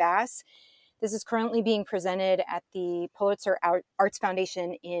Chloe Bass. This is currently being presented at the Pulitzer Arts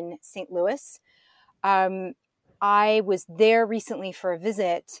Foundation in St. Louis. I was there recently for a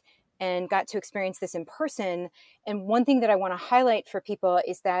visit and got to experience this in person. And one thing that I want to highlight for people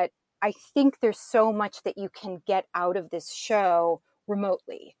is that I think there's so much that you can get out of this show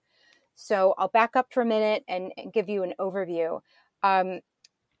remotely. So I'll back up for a minute and give you an overview.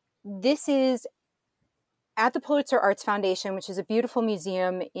 This is at the Pulitzer Arts Foundation, which is a beautiful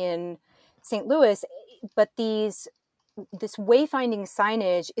museum in St. Louis, but this wayfinding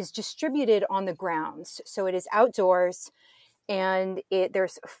signage is distributed on the grounds. So it is outdoors, and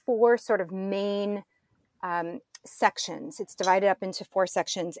there's 4 sort of main sections. It's divided up into 4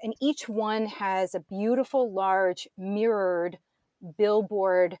 sections, and each one has a beautiful, large, mirrored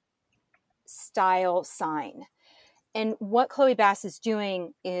billboard style sign. And what Chloe Bass is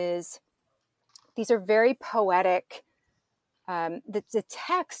doing is, these are very poetic. The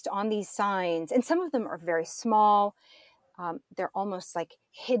text on these signs, and some of them are very small. They're almost like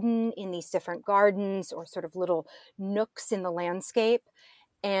hidden in these different gardens or sort of little nooks in the landscape.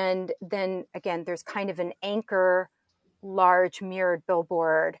 And then again, there's kind of an anchor, large mirrored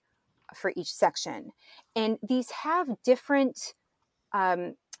billboard for each section. And these have different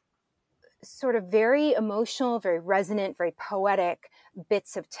sort of very emotional, very resonant, very poetic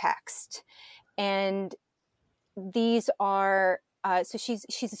bits of text. And these are, so she's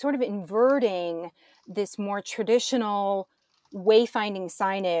sort of inverting this more traditional wayfinding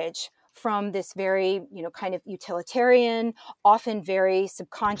signage from this very, kind of utilitarian, often very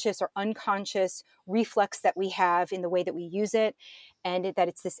subconscious or unconscious reflex that we have in the way that we use it. And that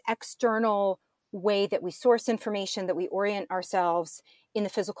it's this external way that we source information, that we orient ourselves in the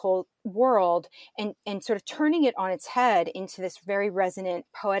physical world, and sort of turning it on its head into this very resonant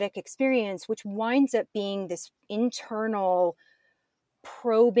poetic experience, which winds up being this internal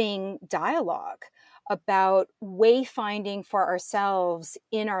probing dialogue about wayfinding for ourselves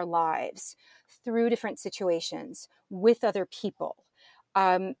in our lives through different situations with other people.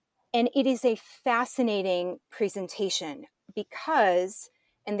 And it is a fascinating presentation because,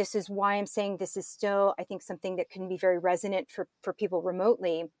 and this is why I'm saying this is still, I think, something that can be very resonant for people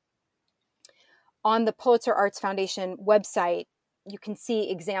remotely. On the Pulitzer Arts Foundation website, you can see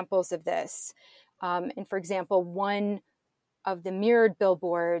examples of this. And for example, one of the mirrored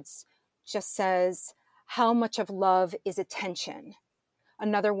billboards just says, "How much of love is attention?"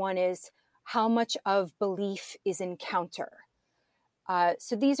 Another one is, how much of belief is encounter.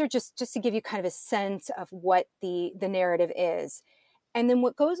 So these are just to give you kind of a sense of what the narrative is. And then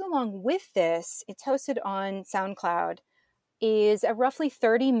what goes along with this, it's hosted on SoundCloud, is a roughly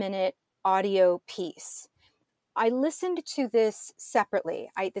 30-minute audio piece. I listened to this separately.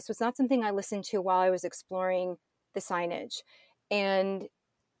 This was not something I listened to while I was exploring the signage. And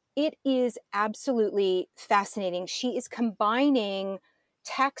it is absolutely fascinating. She is combining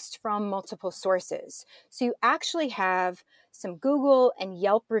text from multiple sources. So you actually have some Google and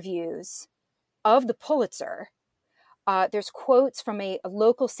Yelp reviews of the Pulitzer. There's quotes from a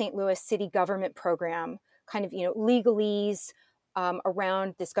local St. Louis city government program, kind of, legalese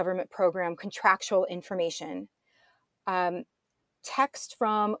around this government program, contractual information. Text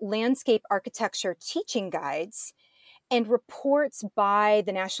from landscape architecture teaching guides, and reports by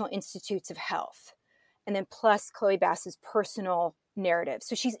the National Institutes of Health. And then plus Chloe Bass's personal narrative.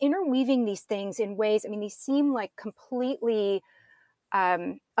 So she's interweaving these things in ways, these seem like completely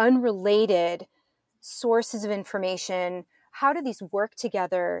unrelated sources of information. How do these work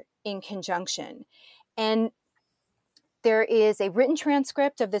together in conjunction? And there is a written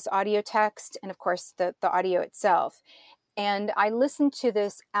transcript of this audio text and, of course, the audio itself. And I listened to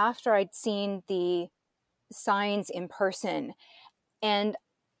this after I'd seen the signs in person. And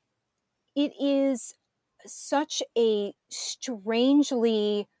it is such a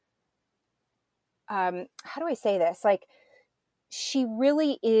strangely, how do I say this? Like, she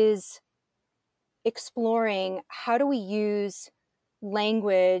really is exploring how do we use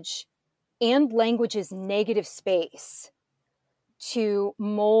language and language's negative space to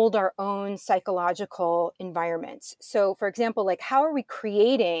mold our own psychological environments. So, for example, like, how are we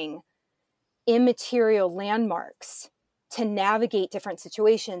creating immaterial landmarks to navigate different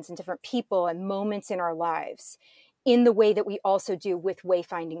situations and different people and moments in our lives in the way that we also do with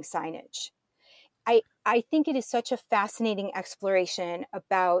wayfinding signage? I think it is such a fascinating exploration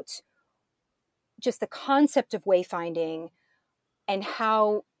about just the concept of wayfinding and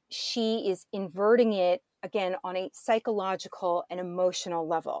how she is inverting it, again, on a psychological and emotional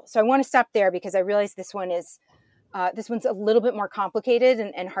level. So I want to stop there because I realize this one's a little bit more complicated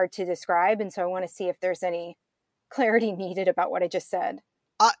and hard to describe. And so I want to see if there's any clarity needed about what I just said.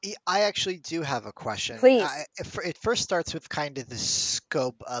 I actually do have a question. Please. It first starts with kind of the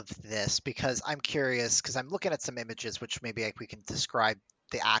scope of this, because I'm curious, because I'm looking at some images, which maybe we can describe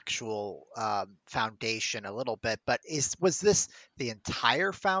the actual foundation a little bit. But was this the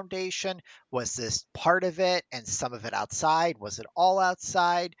entire foundation? Was this part of it and some of it outside? Was it all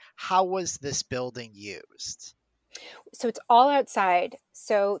outside? How was this building used? So it's all outside.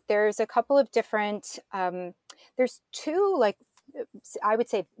 So there's a couple of different, there's two, like, I would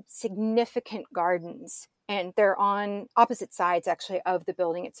say, significant gardens, and they're on opposite sides actually of the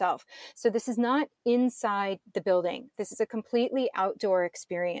building itself. So this is not inside the building. This is a completely outdoor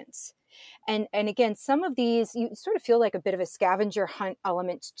experience. And again, some of these, you sort of feel like a bit of a scavenger hunt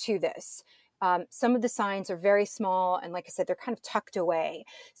element to this. Some of the signs are very small, and like I said, they're kind of tucked away.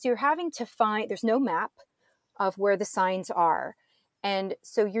 So you're having to find, there's no map of where the signs are. And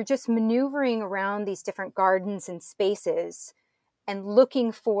so you're just maneuvering around these different gardens and spaces and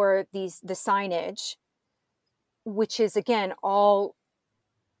looking for the signage, which is, again, all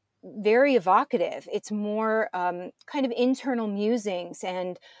very evocative. It's more kind of internal musings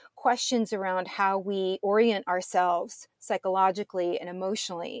and questions around how we orient ourselves psychologically and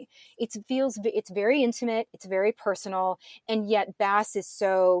emotionally. It's very intimate, it's very personal, and yet Bass is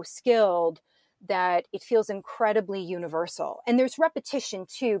so skilled that it feels incredibly universal. And there's repetition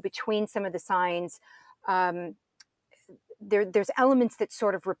too between some of the signs. There's elements that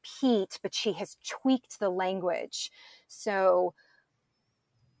sort of repeat, but she has tweaked the language. So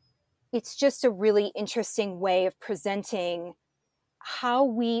it's just a really interesting way of presenting how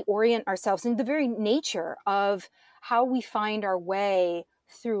we orient ourselves and the very nature of how we find our way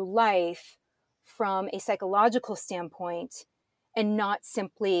through life from a psychological standpoint and not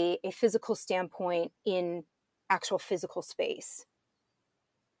simply a physical standpoint in actual physical space.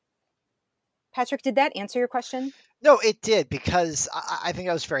 Patrick, did that answer your question? No, it did, because I think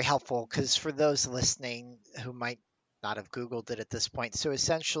that was very helpful, because for those listening who might not have Googled it at this point, so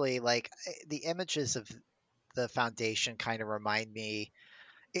essentially, like, the images of the foundation kind of remind me,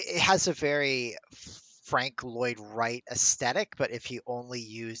 it has a very Frank Lloyd Wright aesthetic, but if you only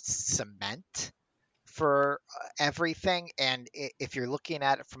used cement for everything, and if you're looking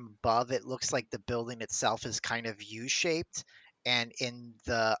at it from above, it looks like the building itself is kind of U-shaped, and in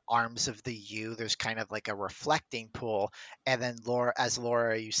the arms of the U there's kind of like a reflecting pool, and then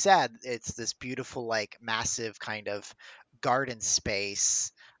Laura, you said, it's this beautiful, like, massive kind of garden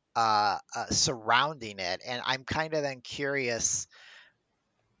space surrounding it. And I'm kind of then curious.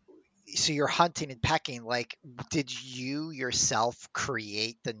 So you're hunting and pecking. Like, did you yourself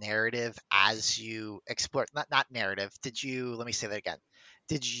create the narrative as you explore? Not narrative. Did you? Let me say that again.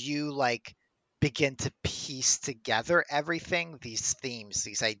 Did you like begin to piece together everything, these themes,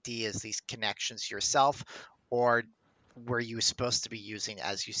 these ideas, these connections yourself, or were you supposed to be using,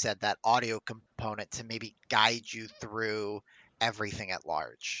 as you said, that audio component to maybe guide you through everything at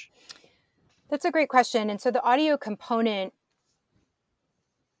large? That's a great question. And so the audio component,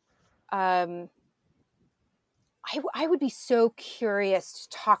 I would be so curious to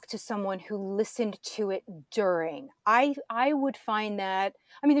talk to someone who listened to it during. I would find that,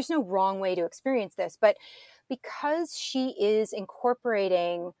 I mean, there's no wrong way to experience this, but because she is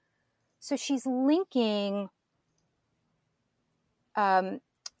incorporating, so she's linking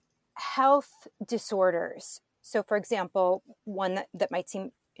health disorders. So, for example, one that might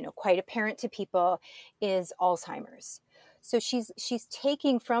seem quite apparent to people is Alzheimer's. So she's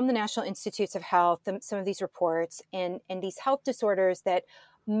taking from the National Institutes of Health some of these reports and these health disorders that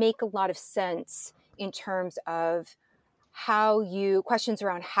make a lot of sense in terms of questions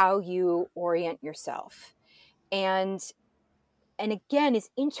around how you orient yourself, and again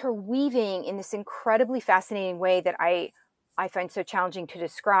is interweaving in this incredibly fascinating way that I find so challenging to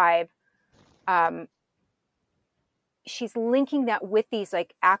describe. She's linking that with these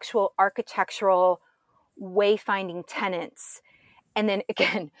like actual architectural wayfinding tenants. And then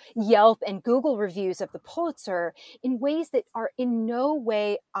again, Yelp and Google reviews of the Pulitzer in ways that are in no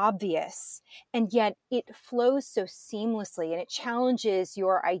way obvious. And yet it flows so seamlessly, and it challenges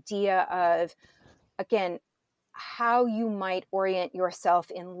your idea of, again, how you might orient yourself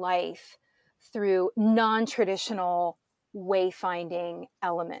in life through non-traditional wayfinding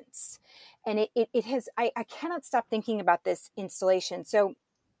elements. And it has, I cannot stop thinking about this installation. So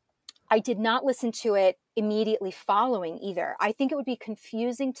I did not listen to it immediately following either. I think it would be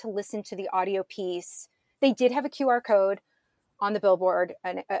confusing to listen to the audio piece. They did have a QR code on the billboard,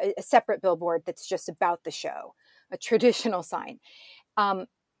 a separate billboard that's just about the show, a traditional sign.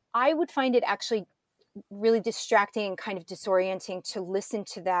 I would find it actually really distracting and kind of disorienting to listen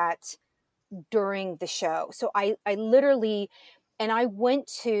to that during the show. So I literally, and I went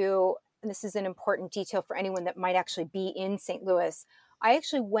to, and this is an important detail for anyone that might actually be in St. Louis, I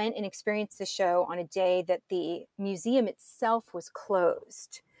actually went and experienced the show on a day that the museum itself was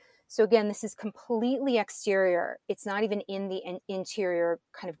closed. So again, this is completely exterior. It's not even in the interior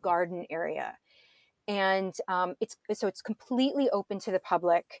kind of garden area. And it's completely open to the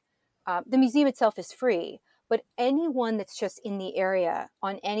public. The museum itself is free, but anyone that's just in the area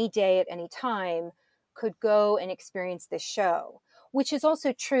on any day at any time could go and experience this show, which is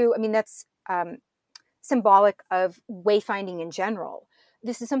also true. I mean, that's symbolic of wayfinding in general.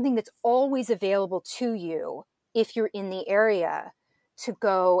 This is something that's always available to you if you're in the area to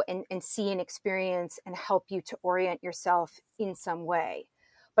go and see and experience and help you to orient yourself in some way.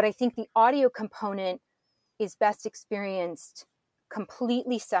 But I think the audio component is best experienced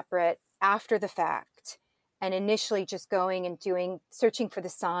completely separate after the fact, and initially just going and searching for the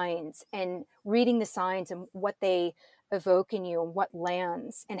signs and reading the signs and what they evoke in you and what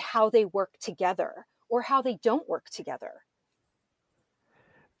lands and how they work together or how they don't work together.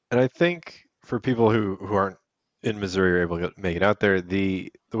 And I think for people who aren't in Missouri or able to make it out there, the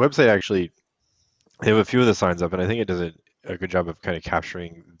website actually, they have a few of the signs up, and I think it does a good job of kind of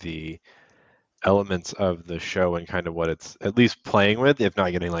capturing the elements of the show and kind of what it's at least playing with, if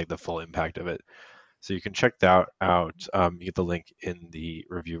not getting like the full impact of it. So you can check that out. You get the link in the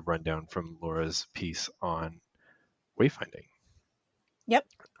review rundown from Laura's piece on wayfinding. Yep.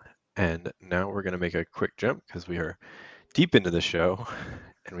 And now we're going to make a quick jump because we are deep into the show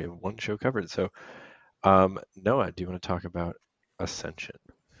and we have one show covered. So Noah, do you want to talk about Ascension?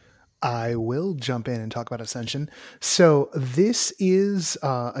 I will jump in and talk about Ascension. So this is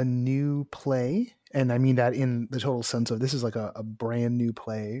a new play, and I mean that in the total sense of this is like a brand new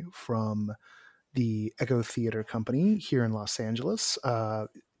play from the Echo Theater Company here in Los Angeles.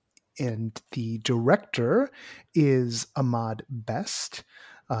 And the director is Ahmad Best,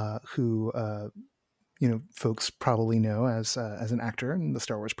 who folks probably know as an actor in the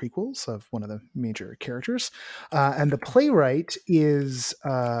Star Wars prequels of one of the major characters. And the playwright is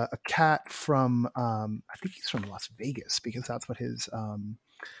a cat from, I think he's from Las Vegas because that's what his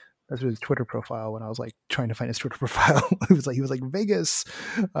That's his Twitter profile. When I was like trying to find his Twitter profile, he was like Vegas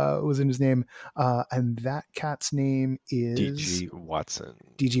was in his name, and that cat's name is DG Watson.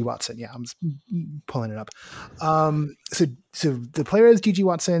 DG Watson. Yeah, I'm just pulling it up. So the player is DG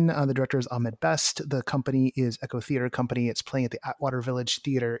Watson. The director is Ahmed Best. The company is Echo Theater Company. It's playing at the Atwater Village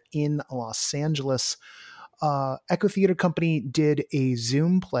Theater in Los Angeles. Echo Theater Company did a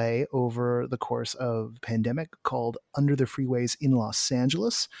Zoom play over the course of pandemic called Under the Freeways in Los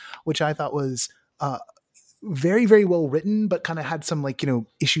Angeles, which I thought was very, very well written, but kind of had some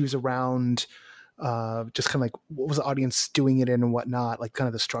issues around just kind of like what was the audience doing it in and whatnot. Like kind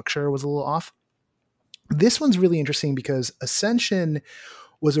of the structure was a little off. This one's really interesting because Ascension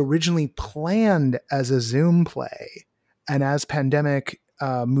was originally planned as a Zoom play, and as pandemic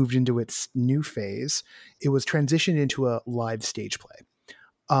moved into its new phase, it was transitioned into a live stage play.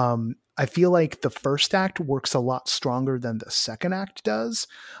 I feel like the first act works a lot stronger than the second act does.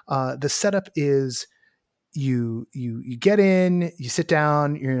 The setup is you get in, you sit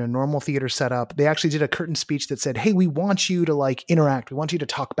down, you're in a normal theater setup. They actually did a curtain speech that said, hey, we want you to like interact. We want you to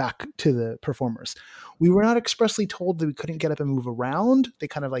talk back to the performers. We were not expressly told that we couldn't get up and move around. They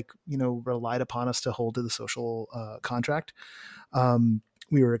kind of relied upon us to hold to the social contract.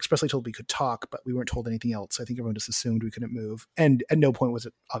 We were expressly told we could talk, but we weren't told anything else. I think everyone just assumed we couldn't move. And at no point was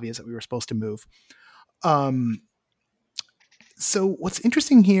it obvious that we were supposed to move. So what's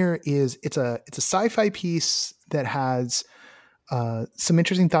interesting here is it's a sci-fi piece that has some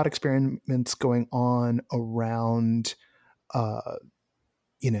interesting thought experiments going on around,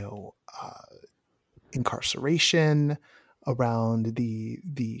 incarceration, around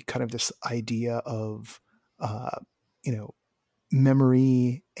the kind of this idea of,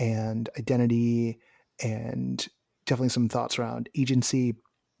 memory and identity, and definitely some thoughts around agency.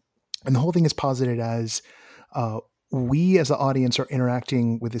 And the whole thing is posited as we as the audience are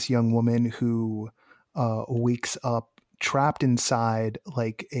interacting with this young woman who wakes up trapped inside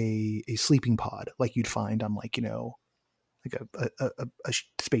like a sleeping pod, like you'd find on like a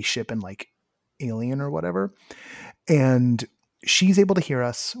spaceship in like Alien or whatever. And she's able to hear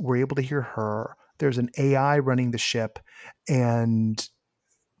us. We're able to hear her. There's an AI running the ship. And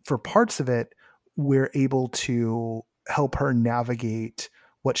for parts of it, we're able to help her navigate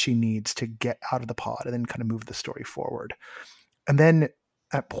what she needs to get out of the pod and then kind of move the story forward. And then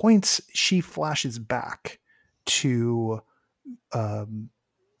at points, she flashes back to,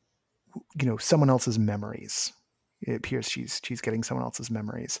 someone else's memories. It appears she's getting someone else's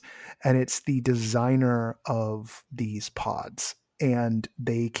memories. And it's the designer of these pods. And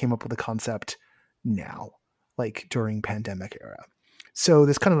they came up with a concept now, like during pandemic era. So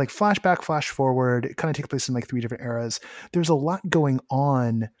this kind of like flashback, flash forward, it kind of takes place in like 3 different eras. There's a lot going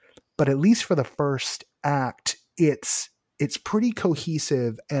on, but at least for the first act, it's pretty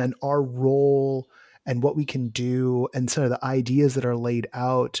cohesive, and our role and what we can do and sort of the ideas that are laid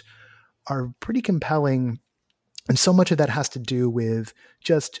out are pretty compelling. And so much of that has to do with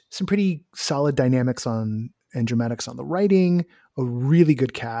just some pretty solid dynamics and dramatics on the writing, a really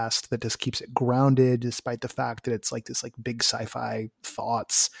good cast that just keeps it grounded despite the fact that it's like this like big sci-fi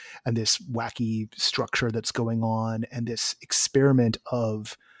thoughts and this wacky structure that's going on, and this experiment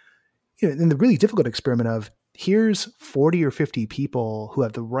of, and the really difficult experiment of, here's 40 or 50 people who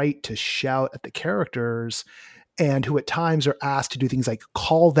have the right to shout at the characters and who at times are asked to do things like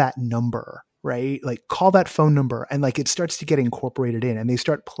call that number, right? Like call that phone number. And like it starts to get incorporated in, and they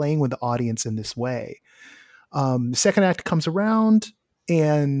start playing with the audience in this way. The second act comes around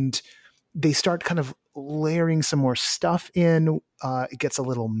and they start kind of layering some more stuff in. It gets a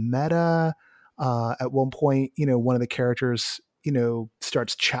little meta. At one point, one of the characters,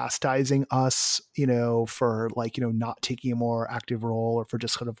 starts chastising us, for like, not taking a more active role, or for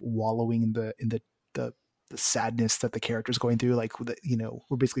just kind of wallowing in the sadness that the character's going through. Like,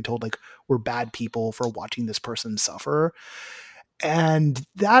 we're basically told like we're bad people for watching this person suffer. And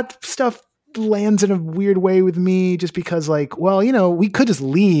that stuff lands in a weird way with me, just because like, well, we could just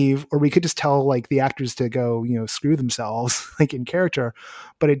leave, or we could just tell like the actors to go, screw themselves, like in character.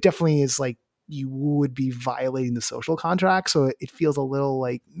 But it definitely is like, you would be violating the social contract. So it feels a little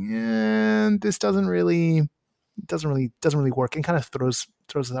like, this doesn't really work, and kind of throws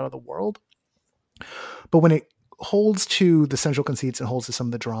us out of the world. But when it holds to the central conceits and holds to some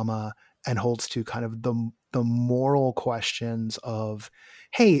of the drama and holds to kind of the moral questions of,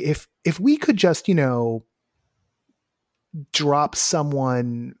 hey, if we could just, drop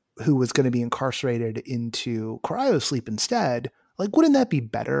someone who was going to be incarcerated into cryosleep instead, like, wouldn't that be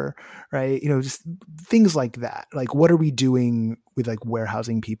better? Right. Just things like that. Like, what are we doing with like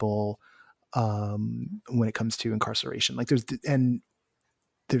warehousing people when it comes to incarceration? Like and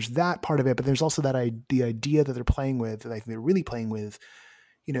there's that part of it, but there's also the idea that they're playing with, that I think they're really playing with,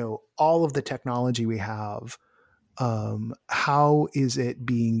 all of the technology we have. How is it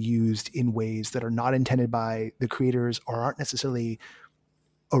being used in ways that are not intended by the creators or aren't necessarily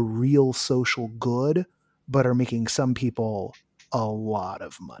a real social good, but are making some people a lot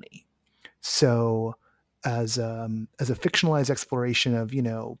of money? So as a fictionalized exploration of,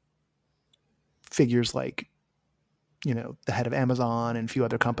 figures like, the head of Amazon and a few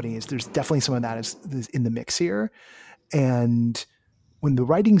other companies, there's definitely some of that is in the mix here. And when the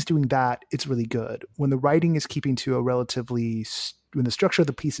writing's doing that, it's really good. When the writing is keeping to when the structure of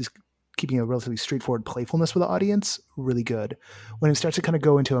the piece is keeping a relatively straightforward playfulness with the audience, really good. When it starts to kind of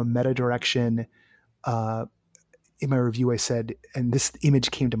go into a meta direction, in my review, I said, and this image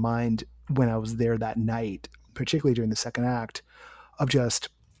came to mind when I was there that night, particularly during the second act, of just,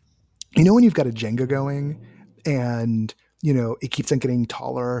 when you've got a Jenga going and, it keeps on getting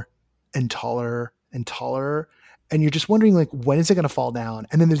taller and taller and taller, and you're just wondering, like, when is it going to fall down?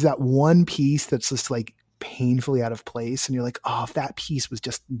 And then there's that one piece that's just like painfully out of place. And you're like, oh, if that piece was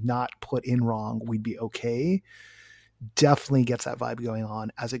just not put in wrong, we'd be okay. Definitely gets that vibe going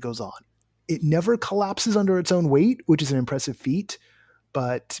on as it goes on. It never collapses under its own weight, which is an impressive feat.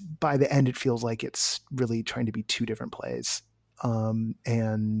 But by the end, it feels like it's really trying to be two different plays.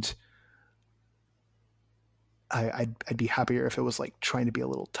 And I'd be happier if it was like trying to be a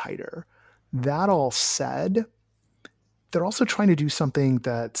little tighter. That all said, they're also trying to do something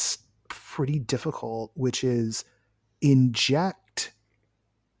that's pretty difficult, which is inject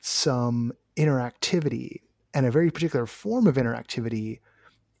some interactivity and a very particular form of interactivity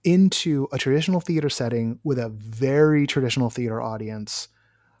into a traditional theater setting with a very traditional theater audience,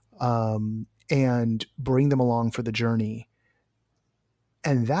 and bring them along for the journey.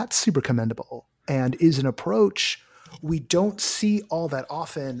 And that's super commendable and is an approach we don't see all that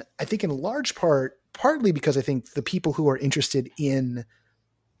often. I think in large part, partly because I think the people who are interested in,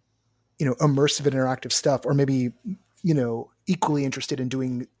 immersive and interactive stuff, or maybe, equally interested in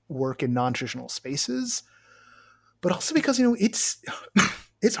doing work in non-traditional spaces, but also because,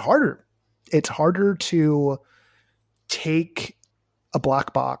 it's harder. It's harder to take a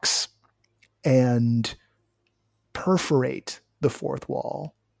black box and perforate the fourth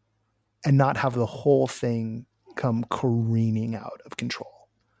wall and not have the whole thing come careening out of control.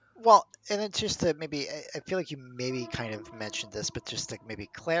 Well, and it's just to maybe, I feel like you maybe kind of mentioned this, but just to maybe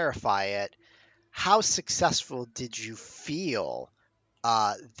clarify it, how successful did you feel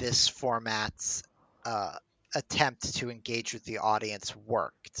this format's attempt to engage with the audience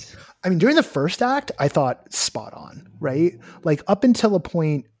worked? I mean, during the first act, I thought spot on, right? Like up until a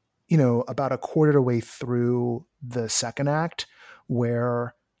point, about a quarter of the way through the second act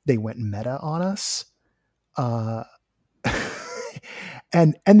where they went meta on us.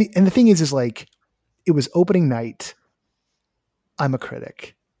 And the thing is like, it was opening night. I'm a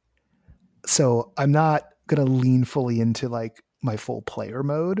critic, so I'm not going to lean fully into like my full player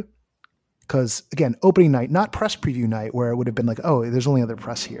mode. Cause again, opening night, not press preview night where it would have been like, oh, there's only other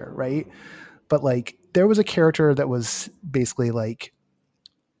press here. Right. But like there was a character that was basically like,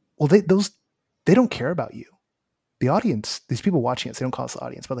 well, they don't care about you. The audience, these people watching us, they don't call us the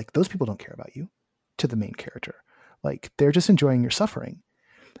audience, but like those people don't care about you, to the main character. Like they're just enjoying your suffering.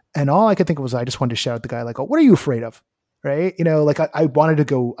 And all I could think of was I just wanted to shout at the guy like, oh, what are you afraid of? Right. Like I wanted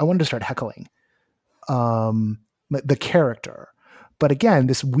to start heckling the character. But again,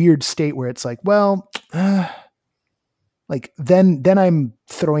 this weird state where it's like, well, like then I'm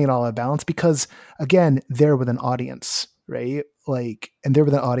throwing it all out of balance because again, they're with an audience, right? Like, and they're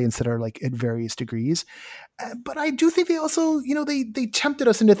with an audience that are like at various degrees. But I do think they also, they tempted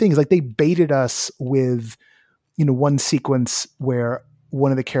us into things like they baited us with, one sequence where one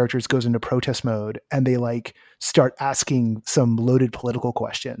of the characters goes into protest mode and they like start asking some loaded political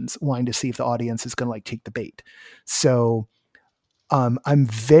questions, wanting to see if the audience is going to like take the bait. So I'm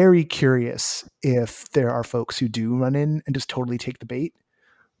very curious if there are folks who do run in and just totally take the bait,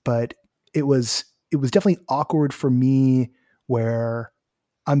 but it was definitely awkward for me where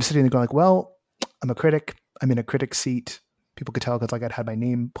I'm sitting there going like, well, I'm a critic. I'm in a critic seat. People could tell because like I'd had my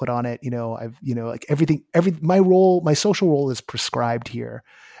name put on it. I've, like my social role is prescribed here.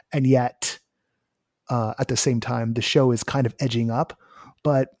 And yet at the same time, the show is kind of edging up,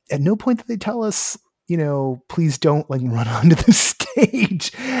 but at no point did they tell us, please don't like run onto the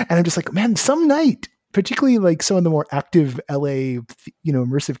stage. And I'm just like, man, some night, particularly like some of the more active LA,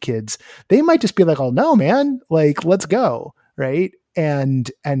 immersive kids, they might just be like, oh no, man, like, let's go. Right. And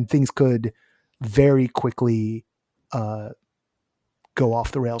things could very quickly go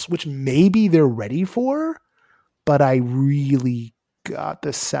off the rails, which maybe they're ready for, but I really got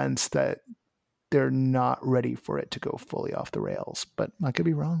the sense that they're not ready for it to go fully off the rails. But I could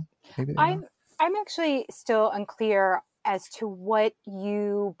be wrong. Maybe they are. I'm actually still unclear as to what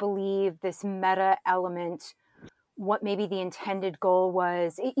you believe this meta element, what maybe the intended goal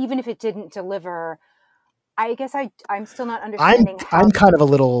was, even if it didn't deliver. I guess I'm still not understanding. I'm kind of a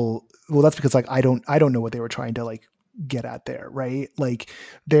little, well, that's because like I don't know what they were trying to like get at there, right? Like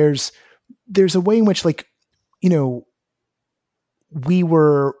there's a way in which like, you know, we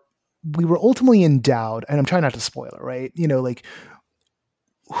were ultimately endowed, and I'm trying not to spoil it, right? You know, like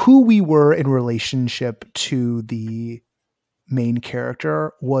who we were in relationship to the main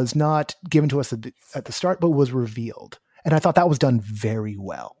character was not given to us at the start, but was revealed. And I thought that was done very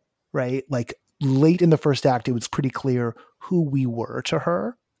well, right? Like late in the first act, it was pretty clear who we were to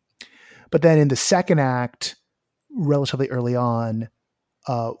her. But then in the second act, relatively early on,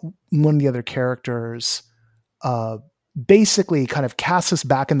 one of the other characters basically kind of casts us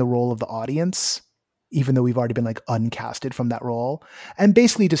back in the role of the audience, even though we've already been like uncasted from that role, and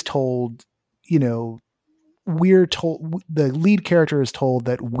basically just told, you know, we're told, the lead character is told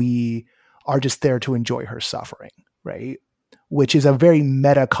that we are just there to enjoy her suffering, right? Which is a very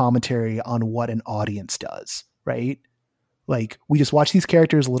meta commentary on what an audience does, right? Like we just watch these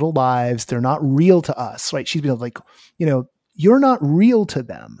characters' little lives. They're not real to us, right? She's been like, you know, you're not real to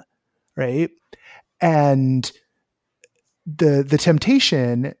them, right? And the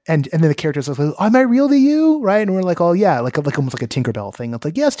temptation and then the characters are like, am I real to you? Right. And we're like, oh yeah, like almost like a Tinkerbell thing. It's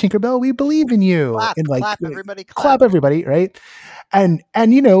like, yes, Tinkerbell, we believe in you. Clap, and like clap, everybody clap everybody. Right. And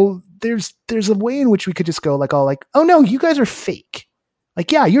you know, there's a way in which we could just go like, all like, oh no, you guys are fake.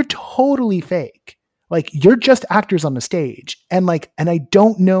 Like, yeah, you're totally fake. Like you're just actors on the stage. And like, and I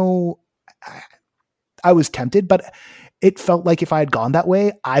don't know, I was tempted, but it felt like if I had gone that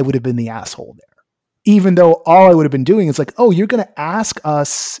way, I would have been the asshole there. Even though all I would have been doing is like, oh, you're going to ask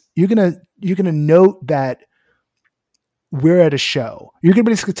us, you're going to note that we're at a show. You're going to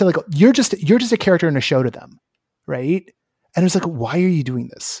basically say like, you're just a character in a show to them. Right. And it's like, why are you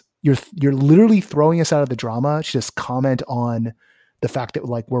doing this? You're literally throwing us out of the drama to just comment on the fact that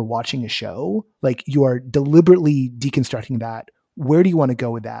like we're watching a show. Like you are deliberately deconstructing that. Where do you want to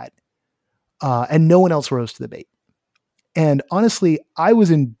go with that? And no one else rose to the bait. And honestly, I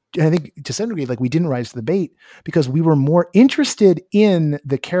think to some degree, like we didn't rise to the bait because we were more interested in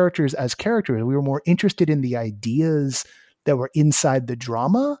the characters as characters. We were more interested in the ideas that were inside the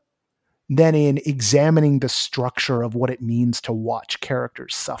drama than in examining the structure of what it means to watch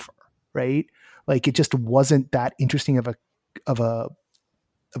characters suffer. Right? Like it just wasn't that interesting of a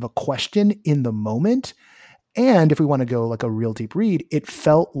question in the moment. And if we want to go like a real deep read, it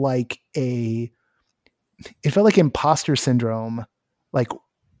felt like imposter syndrome, like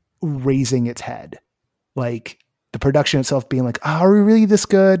raising its head, like the production itself being like, oh, are we really this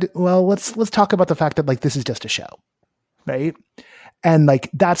good? Well, let's talk about the fact that like, this is just a show. Right. And like,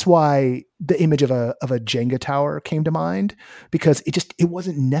 that's why the image of a Jenga tower came to mind, because it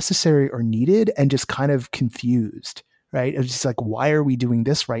wasn't necessary or needed and just kind of confused. Right. It was just like, why are we doing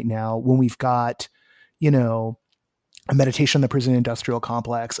this right now when we've got, you know, a meditation on the prison industrial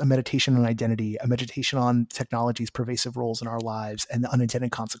complex, a meditation on identity, a meditation on technology's pervasive roles in our lives and the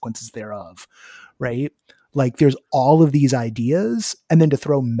unintended consequences thereof, right? Like there's all of these ideas, and then to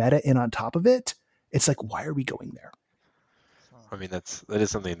throw meta in on top of it, it's like, why are we going there? I mean, that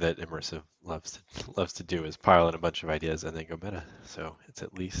is something that immersive loves to do, is pile in a bunch of ideas and then go meta. So it's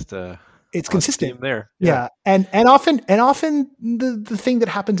at least it's consistent there. Yeah. And often the thing that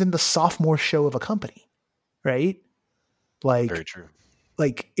happens in the sophomore show of a company, right? Like, very true.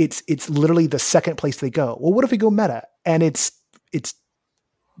 Like it's literally the second place they go. Well, what if we go meta? And it's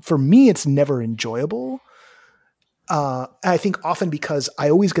for me, it's never enjoyable. I think often because I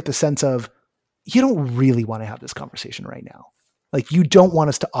always get the sense of, you don't really want to have this conversation right now. Like you don't want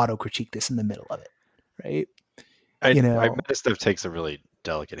us to auto critique this in the middle of it. Right. Meta stuff takes a really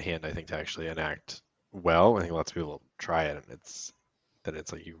delicate hand, I think, to actually enact well. I think lots of people try it, and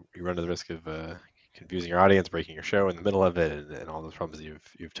it's like you run to the risk of confusing your audience, breaking your show in the middle of it, and all those problems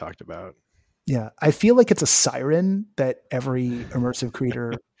you've talked about. Yeah, I feel like it's a siren that every immersive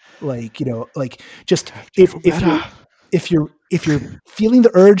creator, like, you know, like just if you're feeling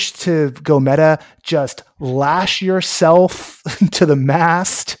the urge to go meta, just lash yourself to the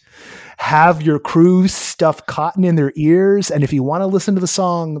mast, have your crew stuff cotton in their ears, and if you want to listen to the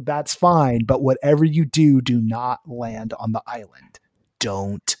song, that's fine. But whatever you do, do not land on the island.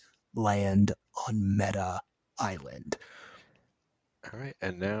 Don't land on Meta Island. All right,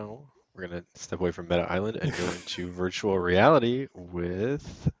 and now we're going to step away from Meta Island and go into virtual reality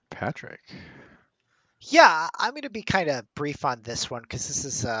with Patrick. Yeah, I'm going to be kind of brief on this one because this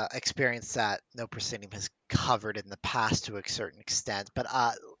is an experience that No Proscenium has covered in the past to a certain extent. But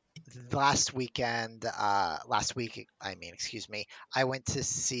last week, I mean, excuse me, I went to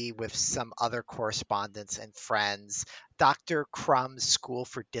see with some other correspondents and friends Dr. Crumb's School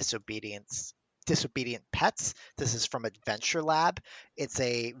for Disobedient Pets. This is from Adventure Lab. It's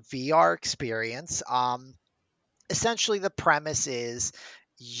a VR experience. Essentially, the premise is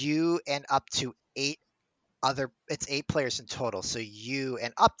you and up to it's 8 players in total, so you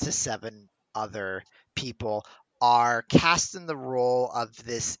and up to 7 other people are cast in the role of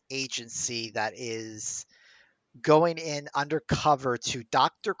this agency that is going in undercover to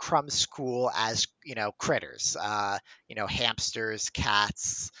Dr. Crumb's school as, critters, hamsters,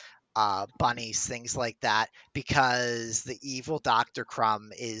 cats, bunnies, things like that, because the evil Dr.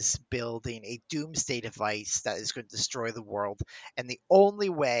 Crumb is building a doomsday device that is going to destroy the world. And the only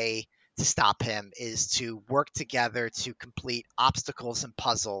way to stop him is to work together to complete obstacles and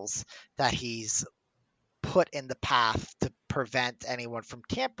puzzles that he's put in the path to prevent anyone from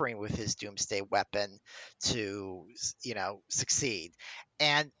tampering with his doomsday weapon to, succeed.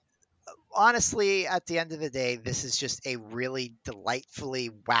 And honestly, at the end of the day, this is just a really delightfully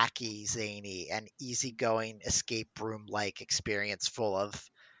wacky, zany, and easygoing escape room like experience full of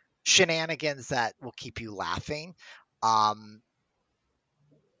shenanigans that will keep you laughing. Um,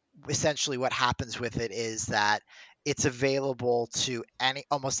 Essentially what happens with it is that it's available to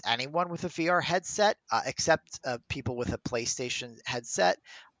almost anyone with a VR headset, except people with a PlayStation headset.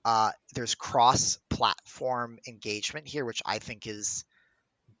 There's cross-platform engagement here, which I think is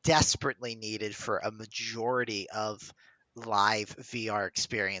desperately needed for a majority of live VR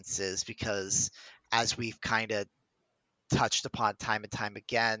experiences, because as we've kind of touched upon time and time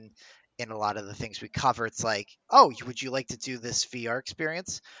again in a lot of the things we cover, it's like, oh, would you like to do this VR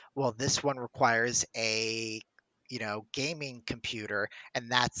experience? Well, this one requires a gaming computer,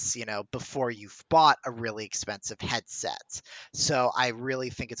 and that's before you've bought a really expensive headset. So I really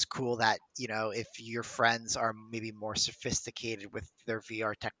think it's cool that if your friends are maybe more sophisticated with their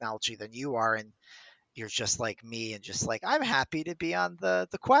VR technology than you are, and you're just like me and just like, I'm happy to be on the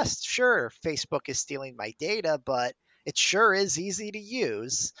quest. Sure, Facebook is stealing my data, but it sure is easy to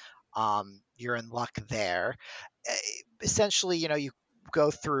use. You're in luck there. Eh, Essentially, you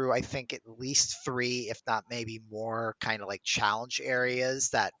go through, I think, at least 3, if not maybe more, kind of like challenge areas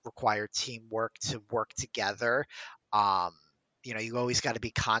that require teamwork to work together. Um, you always got to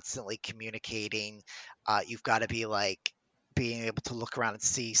be constantly communicating. You've got to be like being able to look around and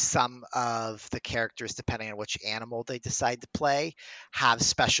see some of the characters, depending on which animal they decide to play, have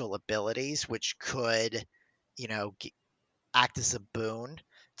special abilities which could, you know, act as a boon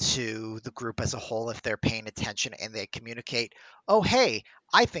to the group as a whole if they're paying attention and they communicate, oh, hey,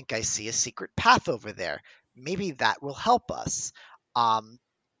 I think I see a secret path over there. Maybe that will help us. Um,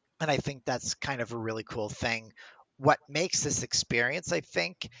 and I think that's kind of a really cool thing. What makes this experience, I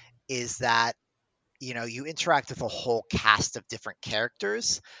think, is that you interact with a whole cast of different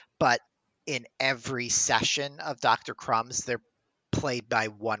characters, but in every session of Dr. Crumb's, they're played by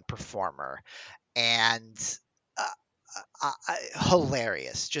one performer. And uh,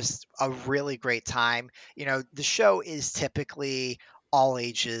 hilarious, just a really great time. The show is typically all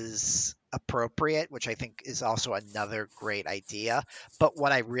ages appropriate, which I think is also another great idea. But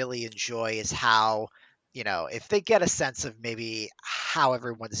what I really enjoy is how, if they get a sense of maybe how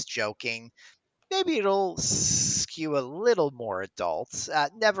everyone's joking, maybe it'll skew a little more adult,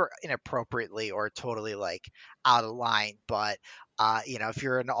 never inappropriately or totally like out of line, but if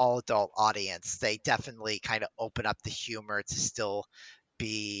you're an all adult audience, they definitely kind of open up the humor to still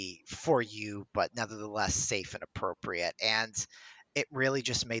be for you, but nevertheless safe and appropriate. And it really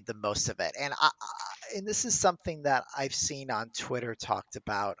just made the most of it. And this is something that I've seen on Twitter talked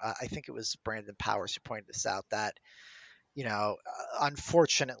about. I think it was Brandon Powers who pointed this out, that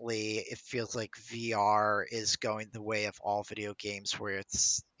unfortunately, it feels like VR is going the way of all video games, where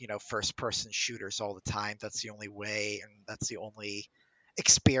it's, first person shooters all the time. That's the only way, and that's the only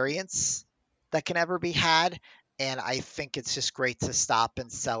experience that can ever be had. And I think it's just great to stop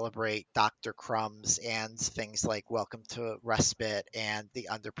and celebrate Dr. Crumbs and things like Welcome to Respite and the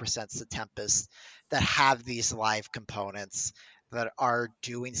Under Percents the Tempest, that have these live components that are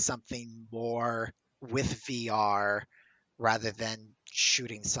doing something more with VR rather than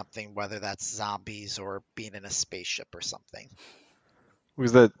shooting something, whether that's zombies or being in a spaceship or something.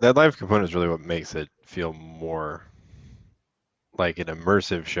 Because that live component is really what makes it feel more like an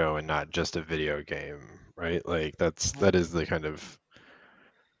immersive show and not just a video game, right? Like that is the kind of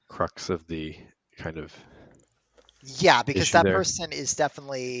crux of the kind of Yeah, because issue that there. person is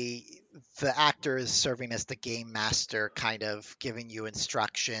definitely the actor is serving as the game master, kind of giving you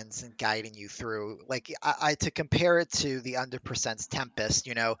instructions and guiding you through. Like I to compare it to the Under Percent's Tempest,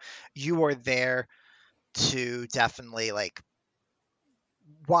 you are there to definitely like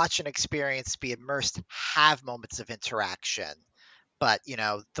watch an experience, be immersed, have moments of interaction. But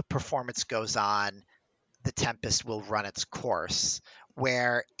the performance goes on, the Tempest will run its course.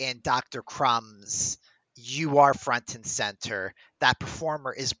 Where in Dr. Crumb's, you are front and center. That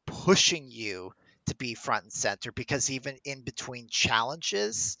performer is pushing you to be front and center, because even in between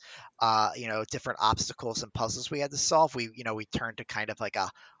challenges, different obstacles and puzzles we had to solve, we turned to kind of like a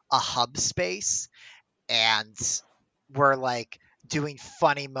hub space, and we're like doing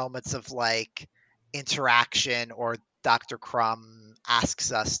funny moments of like interaction, or Dr. Crumb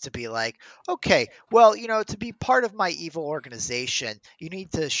asks us to be like, okay, well, to be part of my evil organization, you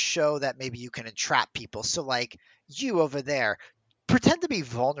need to show that maybe you can entrap people. So like you over there, pretend to be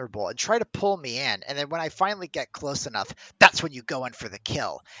vulnerable and try to pull me in. And then when I finally get close enough, that's when you go in for the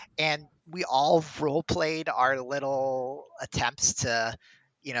kill. And we all role played our little attempts to,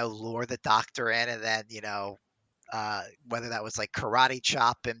 lure the doctor in, and then, whether that was like karate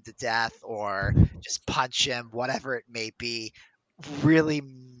chop him to death or just punch him, whatever it may be, really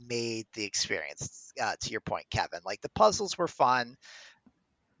made the experience, to your point, Kevin. Like the puzzles were fun,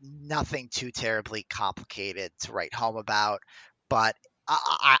 nothing too terribly complicated to write home about, but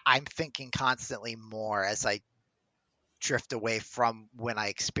I'm thinking constantly more as I drift away from when I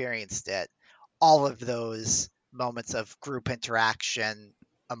experienced it, all of those moments of group interaction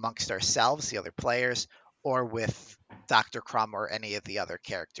amongst ourselves, the other players, or with Dr. Crumb or any of the other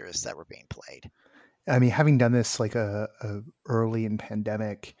characters that were being played. I mean, having done this like a early in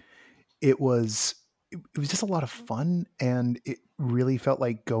pandemic, it was just a lot of fun, and it really felt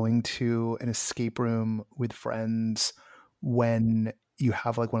like going to an escape room with friends when you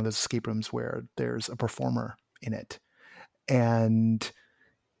have like one of those escape rooms where there's a performer in it. And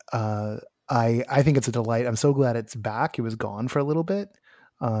I think it's a delight. I'm so glad it's back. It was gone for a little bit.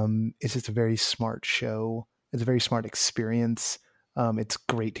 It's just a very smart show. It's a very smart experience. It's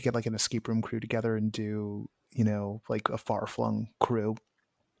great to get like an escape room crew together and do, like a far flung crew.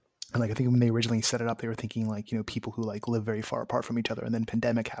 And like I think when they originally set it up, they were thinking like, people who like live very far apart from each other. And then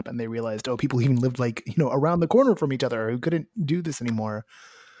pandemic happened. They realized, oh, people even lived like, around the corner from each other who couldn't do this anymore.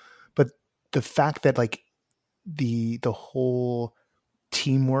 But the fact that like the whole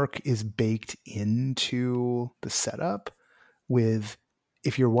teamwork is baked into the setup, with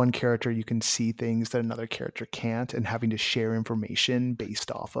if you're one character, you can see things that another character can't, and having to share information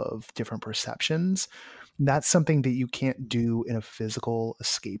based off of different perceptions. That's something that you can't do in a physical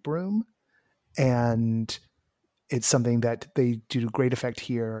escape room. And it's something that they do to great effect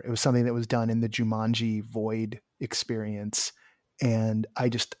here. It was something that was done in the Jumanji Void experience. And I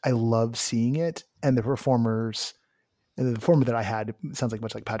love seeing it. And the performer that I had sounds like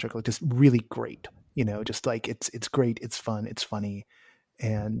much like Patrick, like just really great, just like it's great. It's fun. It's funny.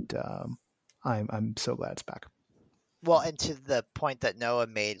 And I'm so glad it's back. Well, and to the point that Noah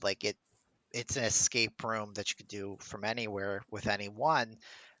made, like it's an escape room that you could do from anywhere with anyone.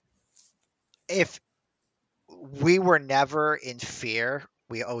 If we were never in fear,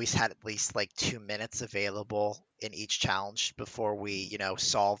 we always had at least like 2 minutes available in each challenge before we,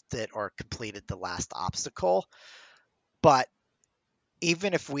 solved it or completed the last obstacle. But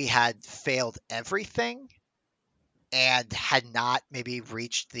even if we had failed everything and had not maybe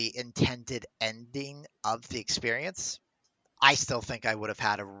reached the intended ending of the experience, I still think I would have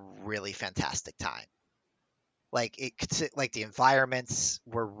had a really fantastic time. Like like the environments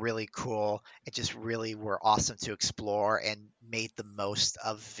were really cool. It just really were awesome to explore, and made the most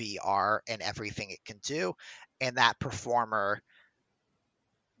of VR and everything it can do. And that performer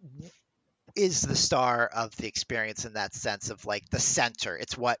is the star of the experience in that sense of like the center.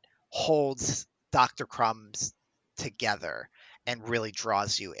 It's what holds Dr. Crumbs together and really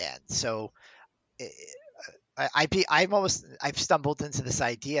draws you in. So I've stumbled into this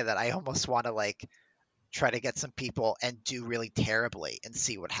idea that I almost want to like try to get some people and do really terribly and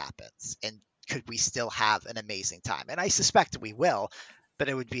see what happens. And could we still have an amazing time? And I suspect we will, but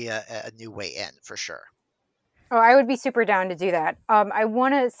it would be a new way in for sure. Oh, I would be super down to do that. I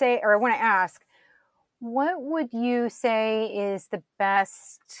want to ask, what would you say is the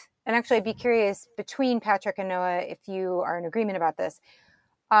best? And actually, I'd be curious between Patrick and Noah if you are in agreement about this.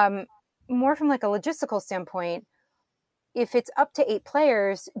 More from like a logistical standpoint, if it's up to 8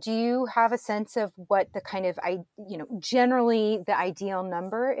 players, do you have a sense of what the kind of, generally the ideal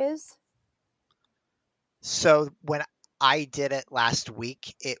number is? So when I did it last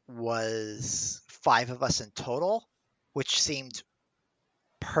week, it was 5 of us in total, which seemed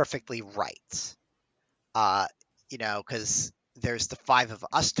perfectly right. Because there's the 5 of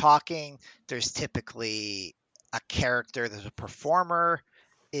us talking. There's typically a character, there's a performer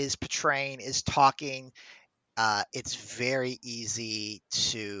is talking. It's very easy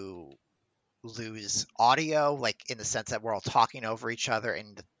to lose audio, like in the sense that we're all talking over each other,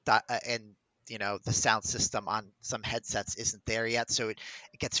 and the sound system on some headsets isn't there yet, so it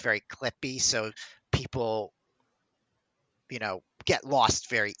gets very clippy. So people, get lost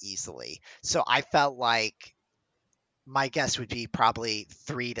very easily. So I felt like my guess would be probably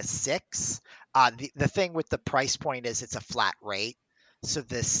 3 to 6. The thing with the price point is it's a flat rate. So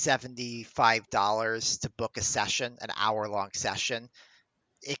the $75 to book a session, an hour-long session,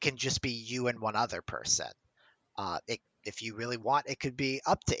 it can just be you and one other person. If you really want, it could be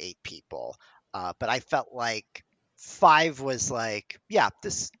up to 8 people. But I felt like 5 was like, yeah,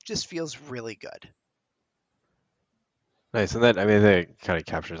 this just feels really good. Nice, and that kind of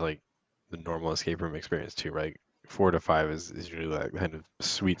captures like the normal escape room experience too, right? 4 to 5 is usually that kind of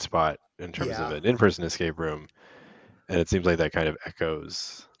sweet spot in terms of an in-person escape room, and it seems like that kind of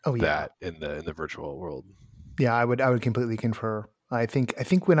echoes that in the virtual world. Yeah, I would completely concur. I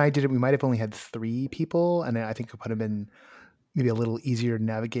think when I did it, we might have only had 3 people, and I think it would have been maybe a little easier to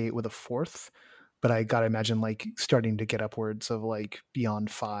navigate with a 4th. But I gotta imagine like starting to get upwards of like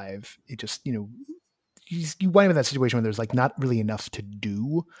beyond 5, it just you wind up in that situation where there's like not really enough to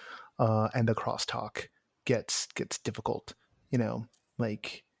do, and the crosstalk gets difficult.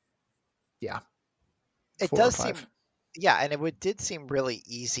 Like it does seem. Yeah, and did seem really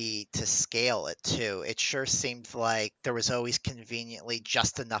easy to scale it too. It sure seemed like there was always conveniently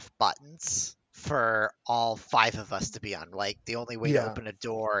just enough buttons for all 5 of us to be on. Like the only way to open a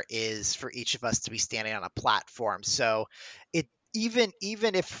door is for each of us to be standing on a platform. So it even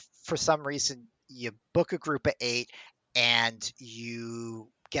if for some reason you book a group of 8 and you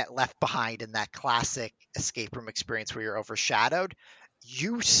get left behind in that classic escape room experience where you're overshadowed,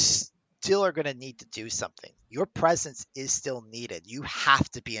 you still are going to need to do something. Your presence is still needed. You have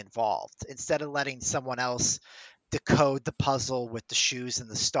to be involved. Instead of letting someone else decode the puzzle with the shoes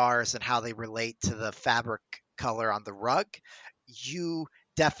and the stars and how they relate to the fabric color on the rug, you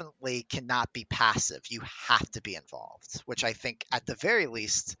definitely cannot be passive. You have to be involved, which I think at the very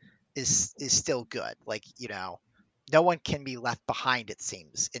least is still good. Like, no one can be left behind, it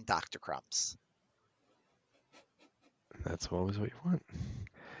seems, in Dr. Crumb's. That's always what you want.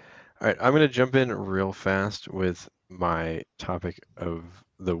 All right, I'm going to jump in real fast with my topic of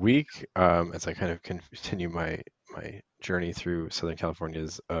the week as I kind of continue my journey through Southern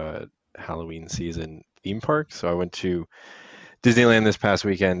California's Halloween season theme park. So I went to Disneyland this past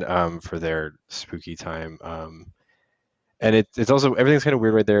weekend for their spooky time. And it's also, everything's kind of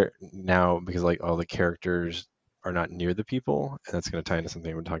weird right there now because like all the characters are not near the people. And that's going to tie into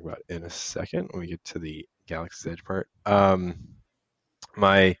something we'll talk about in a second when we get to the Galaxy's Edge part.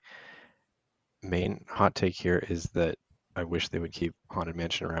 My main hot take here is that I wish they would keep Haunted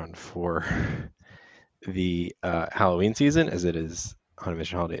Mansion around for the Halloween season, as it is Haunted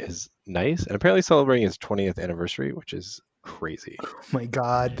Mansion Holiday is nice and apparently celebrating its 20th anniversary, which is crazy. Oh my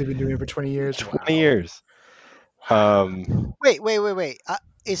God, they've been doing it for 20 years. 20 years. Wait.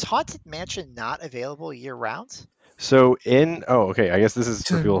 Is Haunted Mansion not available year round? So I guess this is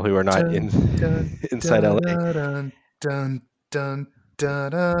for people who are not inside LA.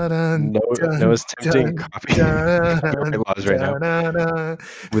 Noah's tempting copyright laws right now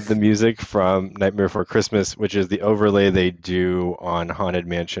with the music from Nightmare Before Christmas, which is the overlay they do on Haunted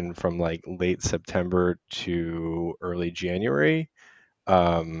Mansion from like late September to early January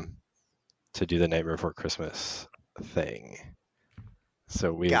to do the Nightmare Before Christmas thing.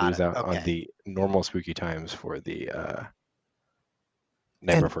 So we lose out on the normal spooky times for the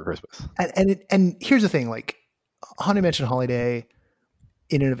Nightmare Before Christmas. And here's the thing, like Haunted Mansion Holiday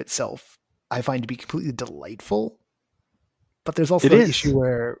in and of itself, I find to be completely delightful. But there's also an issue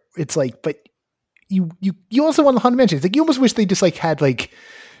where it's like, but you also want the Haunted Mansion. It's like you almost wish they just like had like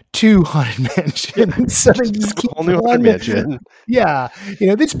 2 Haunted Mansions. So they just keep whole new Haunted Mansion. Yeah.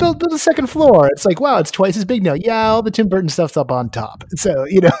 They just built the second floor. It's like, wow, it's twice as big now. Yeah, all the Tim Burton stuff's up on top. So,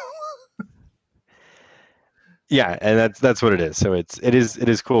 Yeah, and that's what it is. So it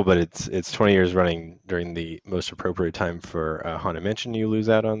is cool, but it's 20 years running during the most appropriate time for Haunted Mansion. You lose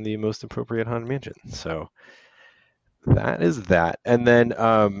out on the most appropriate Haunted Mansion. So that is that. And then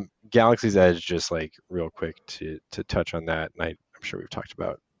Galaxy's Edge, just like real quick to touch on that. And I'm sure we've talked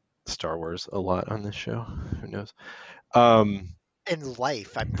about Star Wars a lot on this show. Who knows? In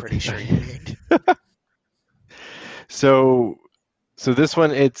life, I'm pretty sure you mean. So this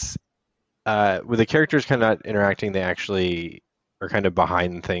one, it's with the characters kind of not interacting, they actually are kind of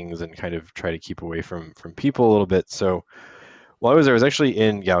behind things and kind of try to keep away from people a little bit. So while I was there, I was actually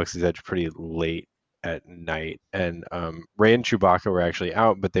in Galaxy's Edge pretty late at night, and Ray and Chewbacca were actually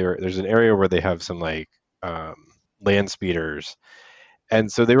out, but there's an area where they have some like land speeders,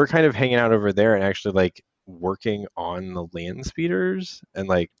 and so they were kind of hanging out over there and actually like working on the land speeders and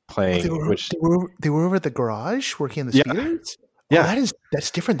like playing. They were over at the garage working on the Yeah. speeders. Yeah. Oh,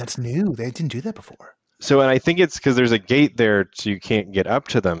 that's different. That's new. They didn't do that before. So, and I think it's because there's a gate there, so you can't get up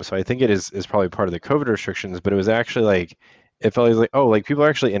to them. So I think it is probably part of the COVID restrictions. But it was actually like, it felt like, oh, like people are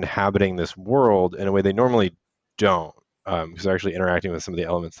actually inhabiting this world in a way they normally don't, because they're actually interacting with some of the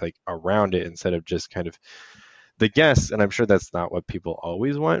elements like around it instead of just kind of the guests. And I'm sure that's not what people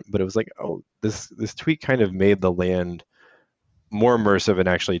always want, but it was like, oh, this tweak kind of made the land more immersive and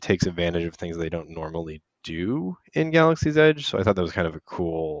actually takes advantage of things they don't normally do in Galaxy's Edge. So I thought that was kind of a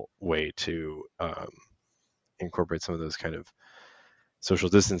cool way to incorporate some of those kind of social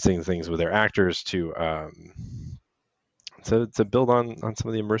distancing things with their actors to build on some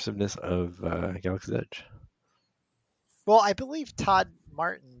of the immersiveness of Galaxy's Edge. Well, I believe Todd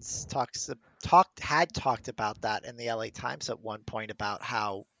Martins had talked about that in the LA Times at one point about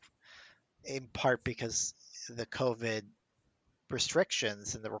how, in part because the COVID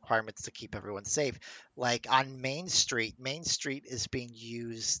restrictions and the requirements to keep everyone safe, like on Main Street is being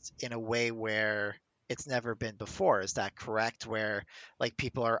used in a way where it's never been before. Is that correct? Where like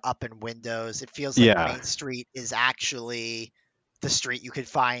people are up in windows. It feels like Main Street is actually the street you could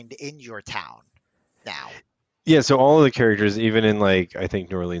find in your town now. Yeah, so all of the characters, even in like I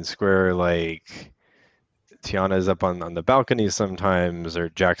think New Orleans Square, like Tiana is up on the balcony sometimes, or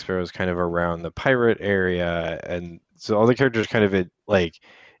Jack Sparrow's kind of around the pirate area, and so all the characters kind of like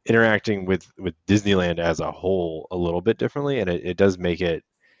interacting with Disneyland as a whole a little bit differently, and it does make it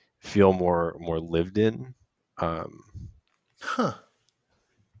feel more lived in.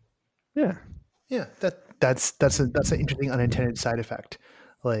 Yeah. That's an interesting unintended side effect,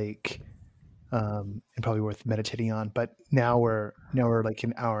 like, and probably worth meditating on. But now we're like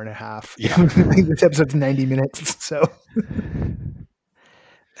an hour and a half. Yeah. This episode's 90 minutes. So.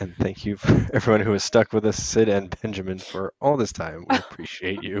 And thank you for everyone who has stuck with us, Sid and Benjamin, for all this time. We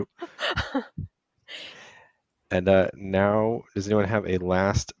appreciate you. And now, does anyone have a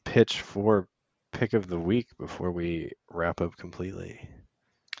last pitch for pick of the week before we wrap up completely?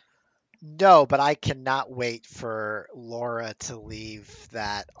 No, but I cannot wait for Laura to leave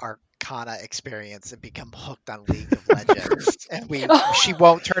that Arcana experience and become hooked on League of Legends. And she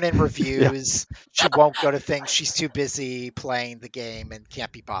won't turn in reviews. Yeah. She won't go to things. She's too busy playing the game and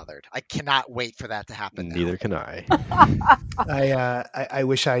can't be bothered. I cannot wait for that to happen. Neither can I. I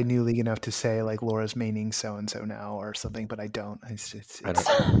wish I knew League enough to say like Laura's maining so and so now or something, but I don't.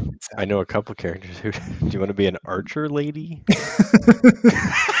 I know a couple characters who. Do you want to be an archer lady?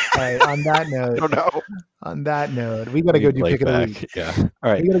 All right, on that note, I don't know. On that note, we got to go do pick of the week. Yeah.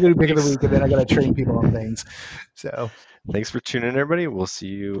 All right. We got to go do pick of the week, and then I got to train people on things. So, thanks for tuning in, everybody. We'll see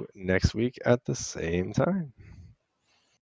you next week at the same time.